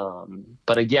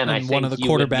 But again, I think one of the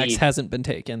quarterbacks hasn't been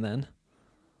taken then.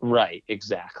 Right,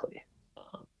 exactly.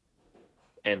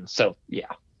 And so, yeah,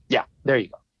 there you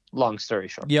go. Long story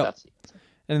short. Yep. That's the answer.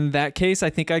 And in that case, I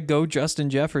think I'd go Justin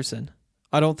Jefferson.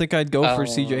 I don't think I'd go for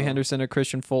CJ Henderson or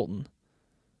Christian Fulton.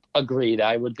 Agreed.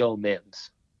 I would go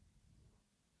Mims.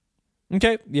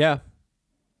 Okay, yeah.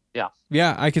 Yeah.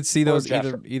 Yeah, I could see those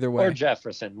either way. Or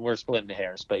Jefferson. We're splitting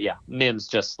hairs, but yeah, Mims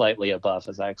just slightly above,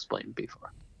 as I explained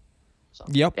before. So,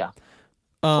 yep. Yeah.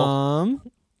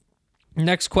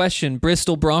 Next question,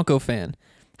 Bristol Bronco fan.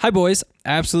 Hi, boys.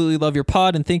 Absolutely love your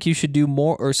pod and think you should do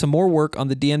some more work on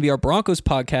the DNVR Broncos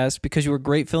podcast because you were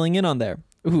great filling in on there.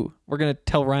 Ooh, we're going to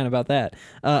tell Ryan about that.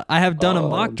 I have done a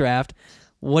mock draft.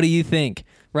 What do you think?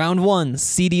 Round 1,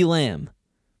 CeeDee Lamb.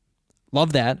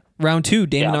 Love that. Round 2,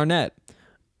 Damon Arnett.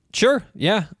 Sure.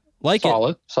 Yeah. Like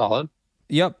it. Solid.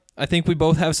 Yep. I think we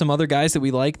both have some other guys that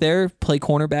we like there. Play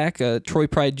cornerback, Troy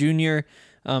Pride Jr.,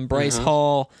 Bryce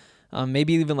Hall,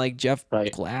 maybe even like Jeff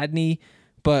Gladney.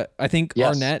 But I think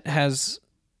Arnett's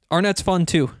fun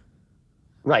too.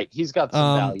 Right. He's got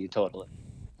some value totally.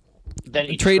 Then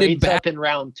he trades back up in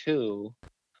round 2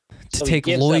 to take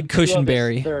Lloyd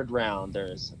Cushenberry. Third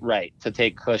rounders. Right. To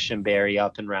take Cushenberry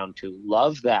up in round 2.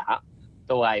 Love that.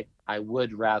 Though I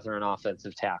would rather an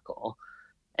offensive tackle.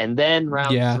 And then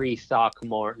round 3,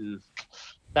 Throckmorton.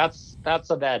 That's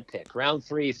a bad pick. Round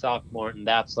 3, Throckmorton,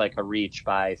 that's like a reach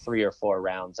by 3 or 4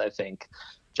 rounds, I think,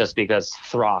 just because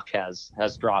Throck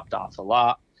has dropped off a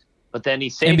lot. But then he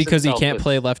saves and because he can't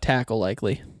play left tackle,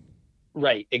 likely.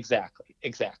 Right, exactly.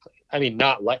 I mean,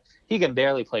 he can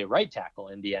barely play right tackle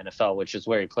in the NFL, which is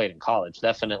where he played in college.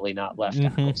 Definitely not left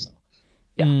tackle. So,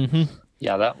 yeah,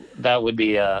 yeah, that would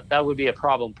be a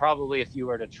problem. Probably if you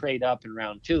were to trade up in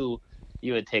round 2.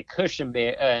 You would take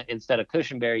Cushenberry instead of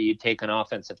Cushenberry. You'd take an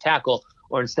offensive tackle,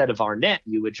 or instead of Arnett,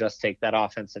 you would just take that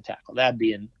offensive tackle. That'd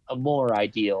be a more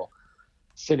ideal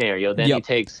scenario. Then he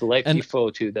takes Leki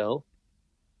Fotu, though.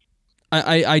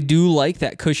 I do like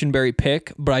that Cushenberry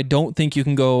pick, but I don't think you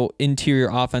can go interior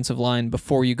offensive line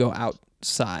before you go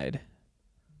outside.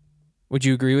 Would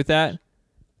you agree with that?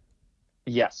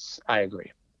 Yes, I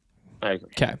agree.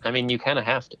 Okay. I mean, you kind of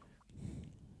have to.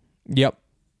 Yep.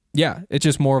 Yeah, it's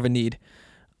just more of a need.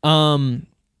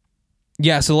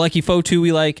 Yeah, so Leki Fotu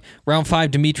we like. Round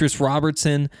 5, Demetrius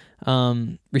Robertson,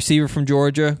 receiver from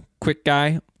Georgia, quick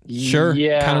guy. Sure.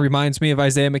 Yeah. Kind of reminds me of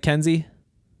Isaiah McKenzie.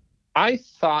 I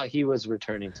thought he was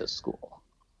returning to school.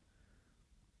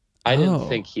 I didn't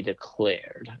think he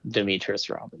declared Demetrius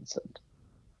Robinson.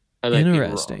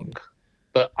 Interesting.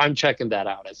 But I'm checking that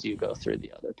out as you go through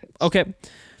the other picks. Okay.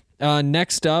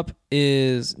 Next up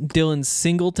is Dylan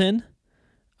Singleton.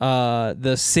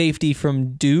 The safety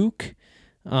from Duke.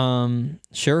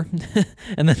 Sure.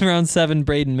 And then round 7,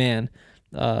 Braden Mann.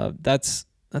 That's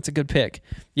a good pick.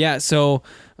 Yeah, so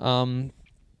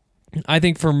I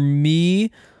think for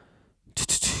me,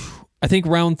 I think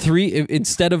round 3,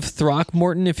 instead of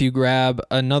Throckmorton, if you grab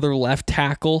another left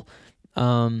tackle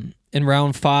in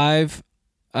round 5,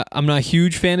 I'm not a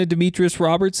huge fan of Demetrius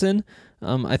Robertson.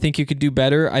 I think you could do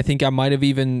better. I think I might have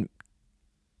even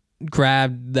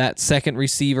grabbed that second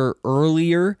receiver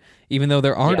earlier, even though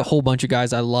there aren't a whole bunch of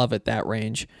guys I love at that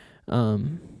range.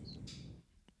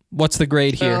 What's the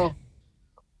grade here?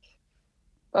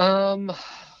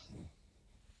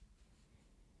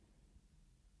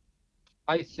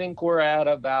 I think we're at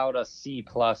about a C+,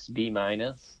 B-.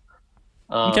 Okay,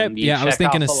 I was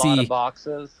thinking a C. Lot of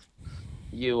boxes.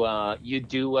 You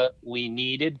do what we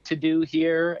needed to do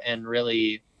here and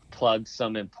really plug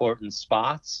some important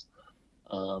spots.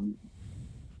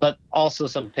 But also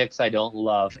some picks I don't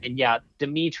love. And yeah,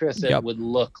 Demetrius, it would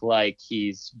look like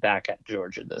he's back at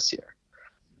Georgia this year.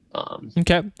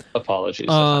 Okay. Apologies if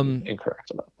I'm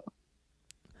incorrect about that.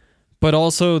 But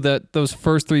also those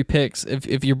first 3 picks,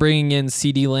 if you're bringing in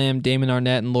CeeDee Lamb, Damon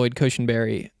Arnett, and Lloyd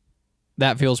Cushenberry,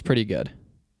 that feels pretty good.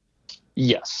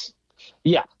 Yes.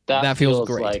 Yeah, that feels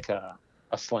great. Like a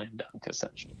slam dunk,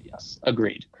 essentially. Yes,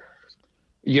 agreed.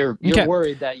 You're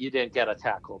worried that you didn't get a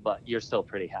tackle, but you're still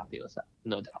pretty happy with that,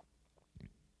 no doubt.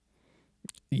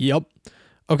 Yep.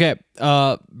 Okay.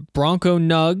 Bronco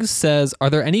Nugs says,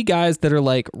 are there any guys that are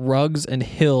like Ruggs and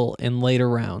Hill in later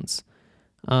rounds?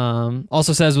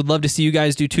 Also says, would love to see you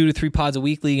guys do 2 to 3 pods a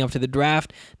week leading up to the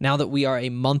draft. Now that we are a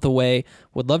month away,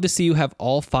 would love to see you have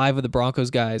all 5 of the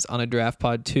Broncos guys on a draft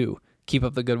pod too. Keep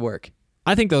up the good work.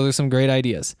 I think those are some great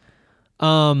ideas.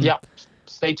 Yeah.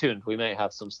 Stay tuned. We may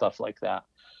have some stuff like that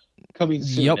coming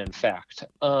soon, in fact.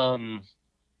 And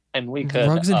we could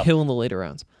Ruggs and Hill in the later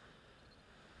rounds.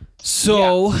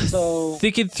 So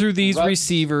thinking through these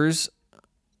receivers,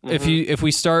 if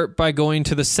we start by going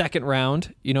to the second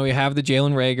round, you have the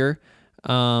Jalen Reagor,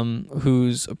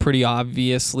 who's pretty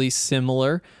obviously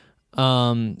similar.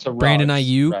 Brandon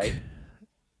Ayuk. Right?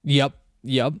 Yep.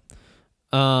 Yep.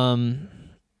 Um,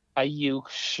 Ayuk,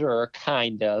 sure,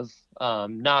 kind of.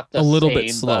 Not the a little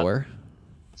bit same, but slower.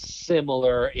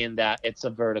 similar in that it's a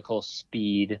vertical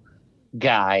speed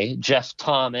guy. Jeff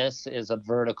Thomas is a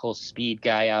vertical speed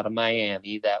guy out of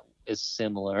Miami that is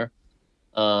similar.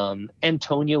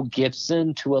 Antonio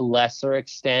Gibson, to a lesser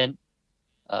extent,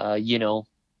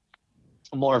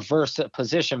 more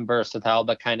position versatile,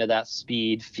 but kind of that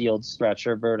speed, field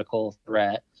stretcher, vertical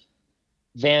threat.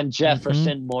 Van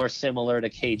Jefferson, more similar to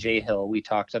KJ Hill. We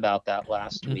talked about that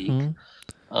last week.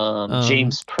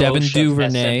 James Devin Proche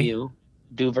Duvernay. of SMU,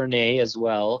 Duvernay as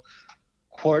well.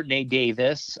 Courtney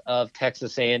Davis of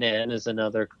Texas A&M is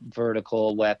another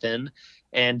vertical weapon.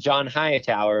 And John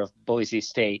Hightower of Boise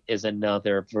State is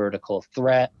another vertical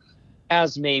threat,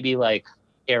 as maybe like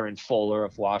Aaron Fuller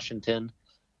of Washington.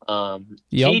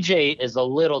 KJ is a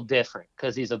little different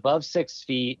because he's above 6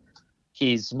 feet.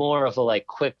 He's more of a like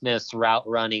quickness, route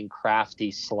running,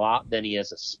 crafty slot than he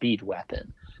is a speed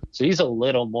weapon. So he's a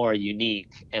little more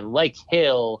unique. And like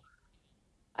Hill,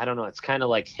 I don't know, it's kind of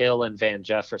like Hill and Van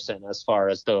Jefferson as far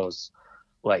as those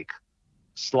like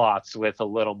slots with a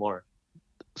little more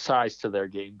size to their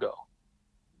game go.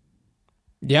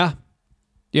 Yeah.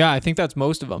 Yeah, I think that's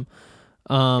most of them.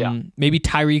 Maybe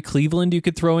Tyree Cleveland you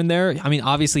could throw in there. I mean,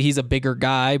 obviously he's a bigger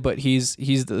guy, but he's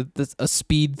a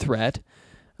speed threat.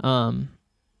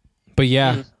 But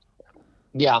yeah.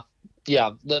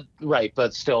 Right,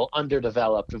 but still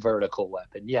underdeveloped vertical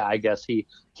weapon. Yeah, I guess he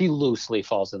loosely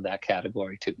falls in that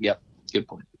category too. Yep, good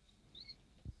point.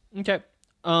 Okay.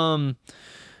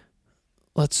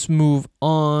 Let's move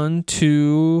on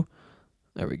to,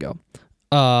 there we go.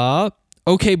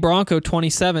 OK Bronco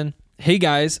 27. Hey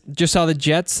guys, just saw the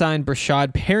Jets sign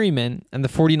Brashad Perryman and the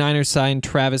 49ers signed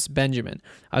Travis Benjamin.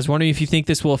 I was wondering if you think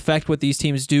this will affect what these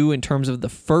teams do in terms of the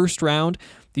first round.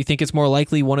 Do you think it's more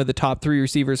likely one of the top 3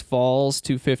 receivers falls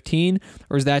to 15,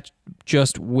 or is that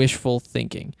just wishful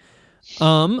thinking?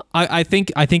 I think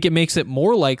it makes it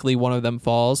more likely one of them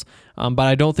falls, but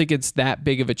I don't think it's that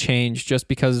big of a change just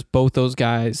because both those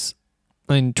guys,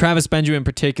 and Travis Benjamin in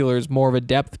particular, is more of a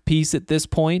depth piece at this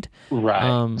point.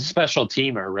 Right. Special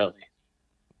teamer, really.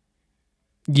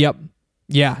 Yep.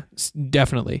 Yeah,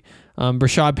 definitely.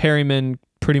 Brashad Perryman,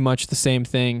 pretty much the same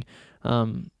thing.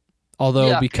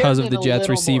 Although because Perryman, of the Jets,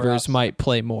 receivers might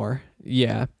play more.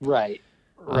 Yeah. Right.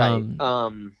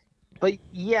 But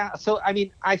yeah, so I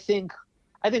mean, I think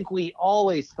we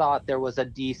always thought there was a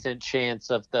decent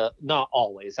chance of not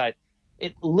always.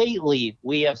 Lately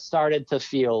we have started to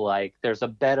feel like there's a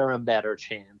better and better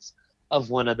chance of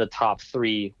one of the top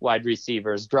 3 wide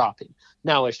receivers dropping.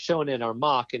 Now, as shown in our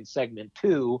mock in segment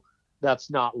 2, that's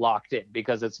not locked in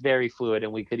because it's very fluid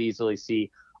and we could easily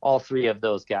see all 3 of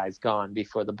those guys gone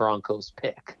before the Broncos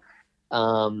pick.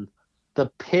 The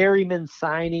Perryman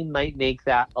signing might make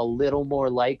that a little more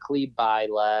likely by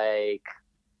like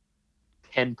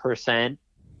 10%,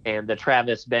 and the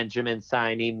Travis Benjamin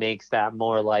signing makes that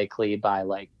more likely by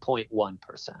like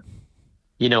 0.1%.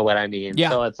 You know what I mean?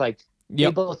 Yeah. So it's like, they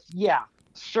both,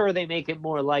 sure, they make it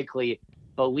more likely,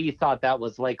 but we thought that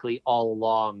was likely all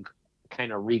along,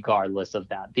 kind of regardless of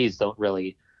that. These don't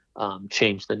really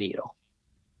change the needle.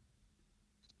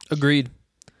 Agreed.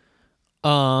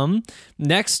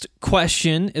 Next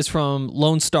question is from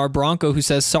Lone Star Bronco, who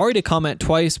says, sorry to comment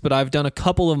twice, but I've done a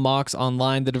couple of mocks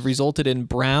online that have resulted in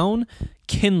Brown,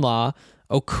 Kinlaw,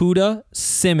 Okudah,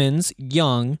 Simmons,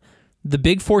 Young, the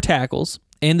big 4 tackles,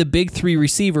 and the big 3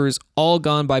 receivers all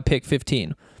gone by pick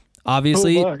 15.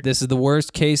 Obviously, this is the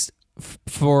worst case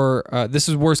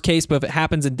worst case, but if it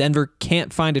happens and Denver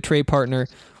can't find a trade partner,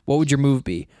 what would your move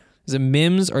be? Is it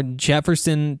Mims or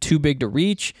Jefferson too big to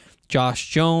reach? Josh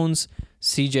Jones,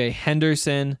 CJ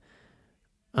Henderson.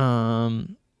 Boy.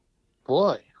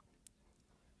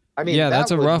 I mean,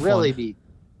 that's a rough really one. Be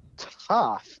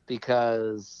tough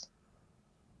because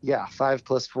 5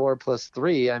 + 4 +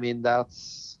 3. I mean, that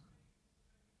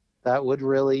would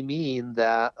really mean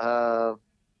that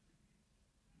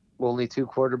only 2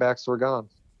 quarterbacks were gone.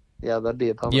 Yeah, that'd be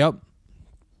a bummer. Yep.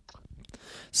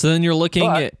 So then you're looking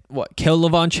at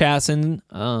Levon Chasson,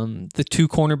 the 2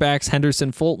 cornerbacks,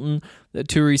 Henderson, Fulton, the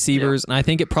 2 receivers, and I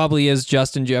think it probably is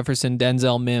Justin Jefferson,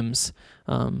 Denzel Mims,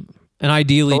 and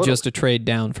ideally just a trade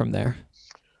down from there.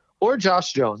 Or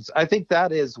Josh Jones. I think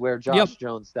that is where Josh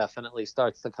Jones definitely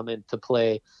starts to come into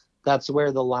play. That's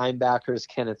where the linebackers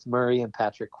Kenneth Murray and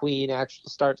Patrick Queen actually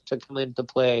start to come into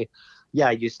play.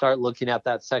 Yeah, you start looking at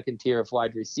that second tier of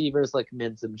wide receivers like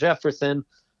Mims and Jefferson,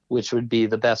 which would be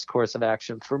the best course of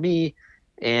action for me.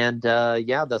 And,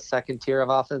 the second tier of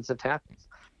offensive tackles.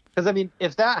 Because, I mean,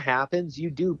 if that happens, you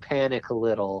do panic a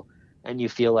little and you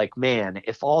feel like, man,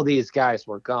 if all these guys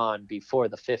were gone before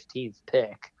the 15th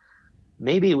pick,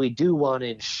 maybe we do want to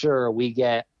ensure we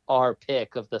get our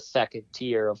pick of the second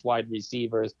tier of wide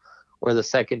receivers or the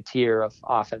second tier of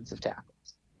offensive tackles.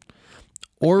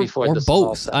 Or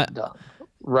both.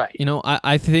 Right.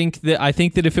 I think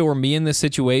that if it were me in this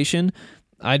situation,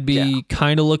 I'd be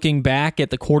kind of looking back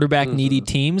at the quarterback needy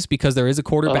teams, because there is a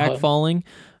quarterback falling.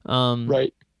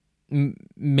 Right.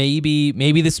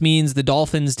 Maybe this means the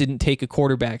Dolphins didn't take a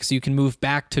quarterback, so you can move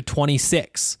back to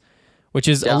 26, which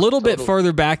is a little bit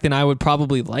further back than I would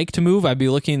probably like to move. I'd be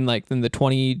looking like in the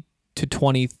 20 to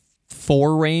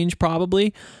 24 range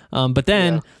probably. But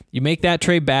then you make that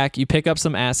trade back, you pick up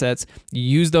some assets, you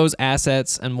use those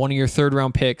assets and one of your third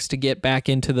round picks to get back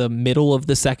into the middle of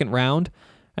the second round.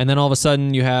 And then all of a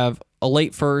sudden you have a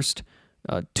late first,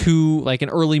 like an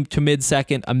early to mid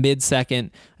second, a mid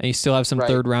second, and you still have some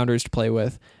third rounders to play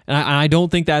with. And I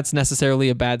don't think that's necessarily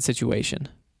a bad situation.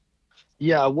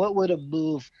 Yeah, what would a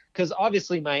move? Because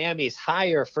obviously Miami's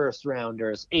higher first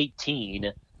rounders,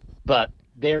 18, but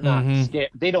they're not scared.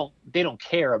 They don't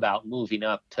care about moving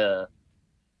up to.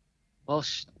 Well,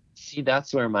 see,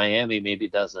 that's where Miami maybe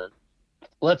doesn't.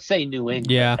 Let's say New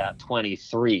England at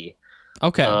 23.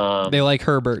 Okay, they like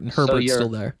Herbert, and Herbert's still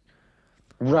there.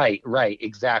 Right,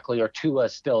 exactly. Or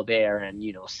Tua's still there, and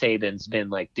Saban's been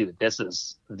like, dude, this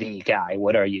is the guy.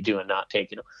 What are you doing not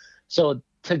taking him? So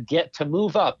to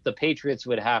move up, the Patriots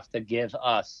would have to give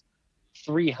us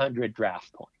 300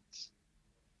 draft points,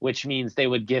 which means they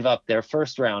would give up their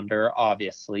first rounder,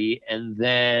 obviously, and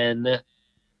then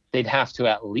they'd have to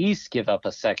at least give up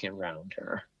a second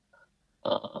rounder.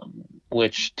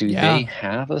 Which they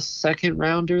have a second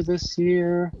rounder this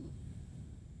year?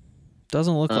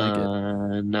 Doesn't look like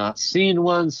it. Not seeing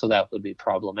one, so that would be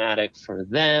problematic for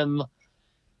them.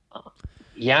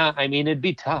 I mean, it'd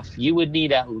be tough. You would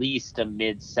need at least a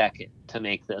mid-second to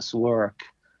make this work.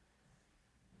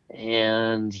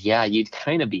 And you'd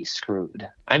kind of be screwed.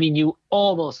 I mean, you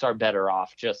almost are better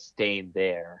off just staying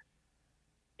there.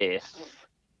 That'd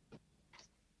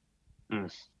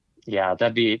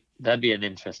be an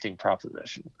interesting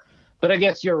proposition. But I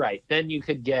guess you're right. Then you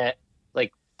could get,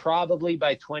 like, probably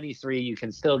by 23, you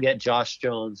can still get Josh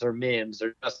Jones or Mims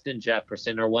or Justin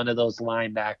Jefferson or one of those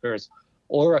linebackers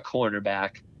or a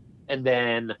cornerback. And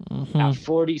then at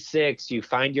 46, you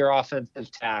find your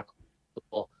offensive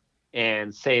tackle,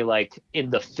 and say, like, in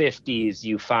the 50s,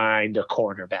 you find a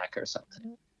cornerback or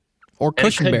something. Or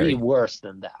Cushenberry. It could be worse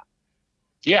than that.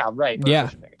 Yeah, right. Yeah.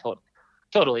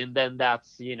 Totally. And then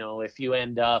that's, if you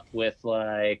end up with,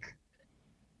 like,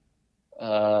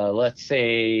 let's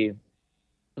say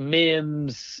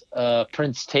Mims,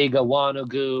 Prince Tega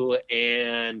Wanogwu,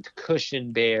 and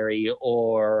Cushenberry,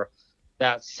 or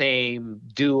that same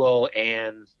duo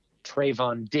and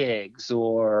Trayvon Diggs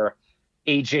or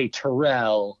AJ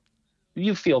Terrell,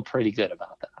 you feel pretty good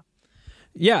about that.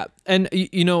 Yeah. And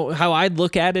how I'd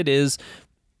look at it is,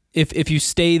 if you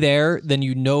stay there, then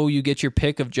you get your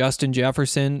pick of Justin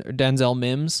Jefferson or Denzel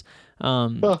Mims.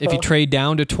 If you trade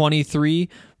down to 23,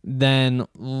 then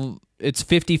it's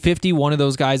 50-50. One of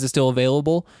those guys is still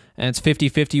available, and it's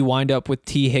 50-50 wind up with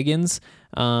T. Higgins.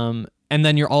 And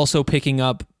then you're also picking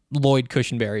up Lloyd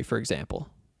Cushenberry, for example.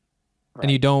 Right.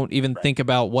 And you don't even think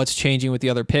about what's changing with the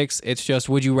other picks. It's just,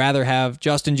 would you rather have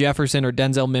Justin Jefferson or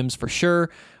Denzel Mims for sure,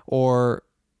 or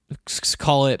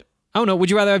call it, I don't know, would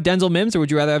you rather have Denzel Mims or would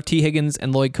you rather have T. Higgins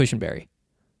and Lloyd Cushenberry?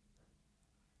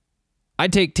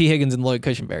 I'd take T. Higgins and Lloyd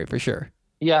Cushenberry for sure.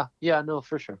 Yeah, no,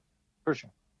 for sure.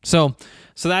 So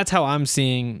that's how I'm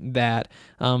seeing that.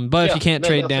 But if you can't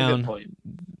trade down,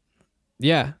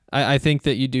 I think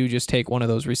that you do just take one of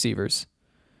those receivers.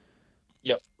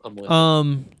 Yep, I'm with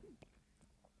you.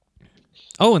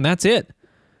 Oh, and that's it.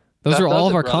 Those are all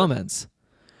of our comments.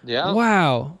 Yeah.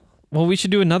 Wow. Well, we should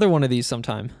do another one of these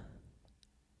sometime.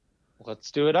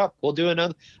 Let's do it up. We'll do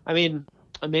another. I mean,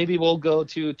 maybe we'll go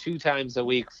to 2 times a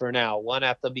week for now. One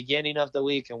at the beginning of the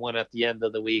week and one at the end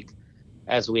of the week,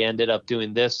 as we ended up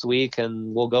doing this week,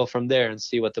 and we'll go from there and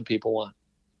see what the people want.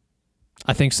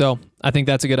 I think so. I think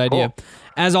that's a good idea. Cool.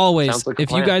 As always, like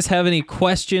if you guys have any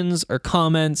questions or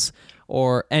comments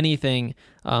or anything,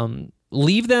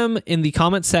 leave them in the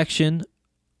comment section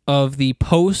of the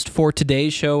post for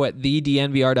today's show at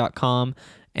thednvr.com,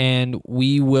 and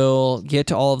we will get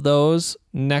to all of those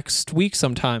next week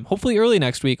sometime. Hopefully early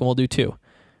next week, and we'll do 2.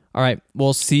 All right,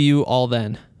 we'll see you all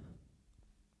then.